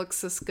already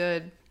looks this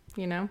good,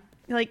 you know?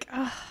 Like,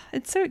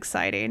 it's so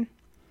exciting.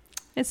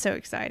 It's so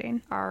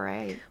exciting. All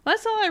right. Well,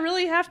 that's all I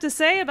really have to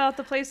say about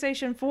the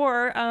PlayStation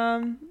 4.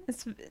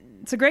 It's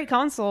a great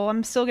console.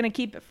 I'm still going to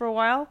keep it for a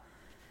while.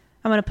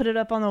 I'm going to put it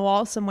up on the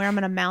wall somewhere. I'm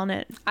going to mount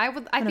it. I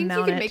think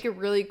you could make a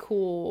really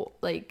cool,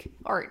 like,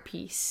 art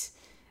piece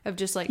of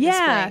just, like,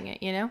 displaying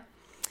it, you know?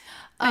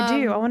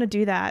 I do. I want to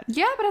do that.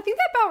 Yeah, but I think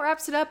that about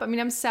wraps it up. I mean,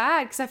 I'm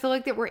sad because I feel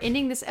like that we're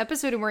ending this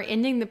episode and we're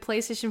ending the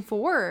PlayStation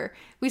 4.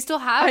 We still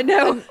have, I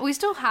know. We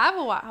still have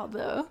a while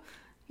though.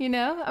 You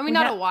know, I mean,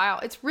 not a while.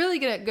 It's really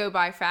gonna go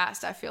by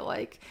fast. I feel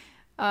like.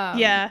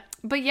 Yeah.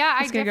 But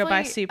yeah, it's gonna go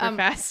by super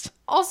fast.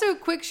 Also,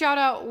 quick shout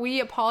out.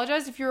 We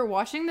apologize if you were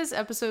watching this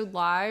episode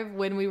live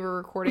when we were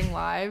recording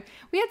live.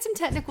 We had some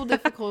technical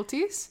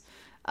difficulties.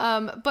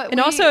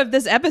 Also, if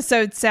this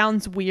episode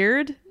sounds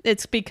weird,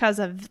 it's because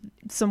of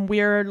some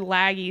weird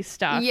laggy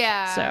stuff.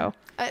 Yeah. So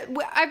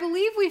I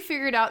believe we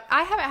figured out.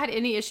 I haven't had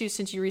any issues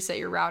since you reset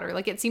your router.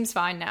 Like, it seems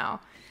fine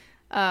now.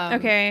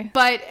 Okay.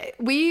 But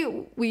we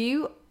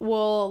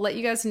will let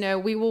you guys know.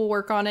 We will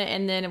work on it,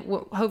 and then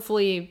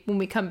hopefully when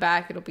we come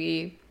back, it'll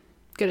be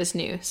good as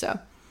new. So.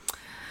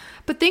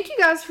 But thank you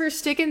guys for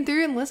sticking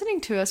through and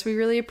listening to us. We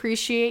really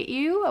appreciate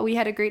you. We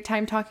had a great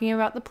time talking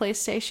about the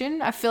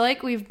PlayStation. I feel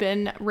like we've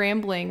been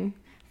rambling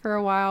for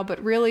a while,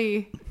 but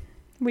really...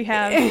 We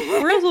have.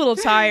 We're a little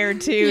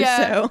tired too,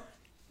 so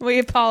we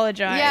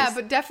apologize. Yeah,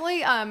 but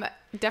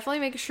definitely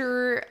make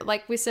sure,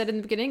 like we said in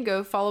the beginning,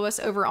 go follow us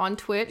over on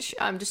Twitch,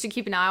 just to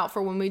keep an eye out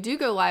for when we do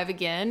go live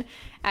again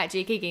at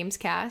JK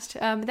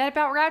Gamescast. That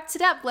about wraps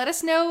it up. Let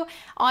us know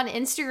on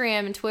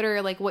Instagram and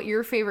Twitter, like, what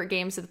your favorite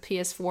games of the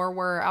PS4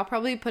 were. I'll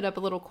probably put up a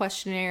little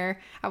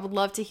questionnaire. I would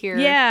love to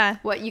hear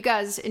what you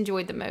guys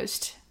enjoyed the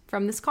most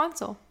from this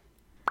console.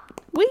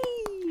 Whee!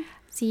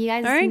 See you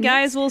guys. All right,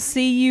 guys. We'll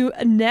see you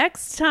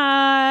next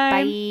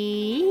time.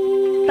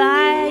 Bye.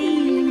 Bye.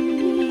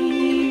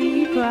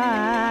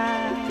 Bye.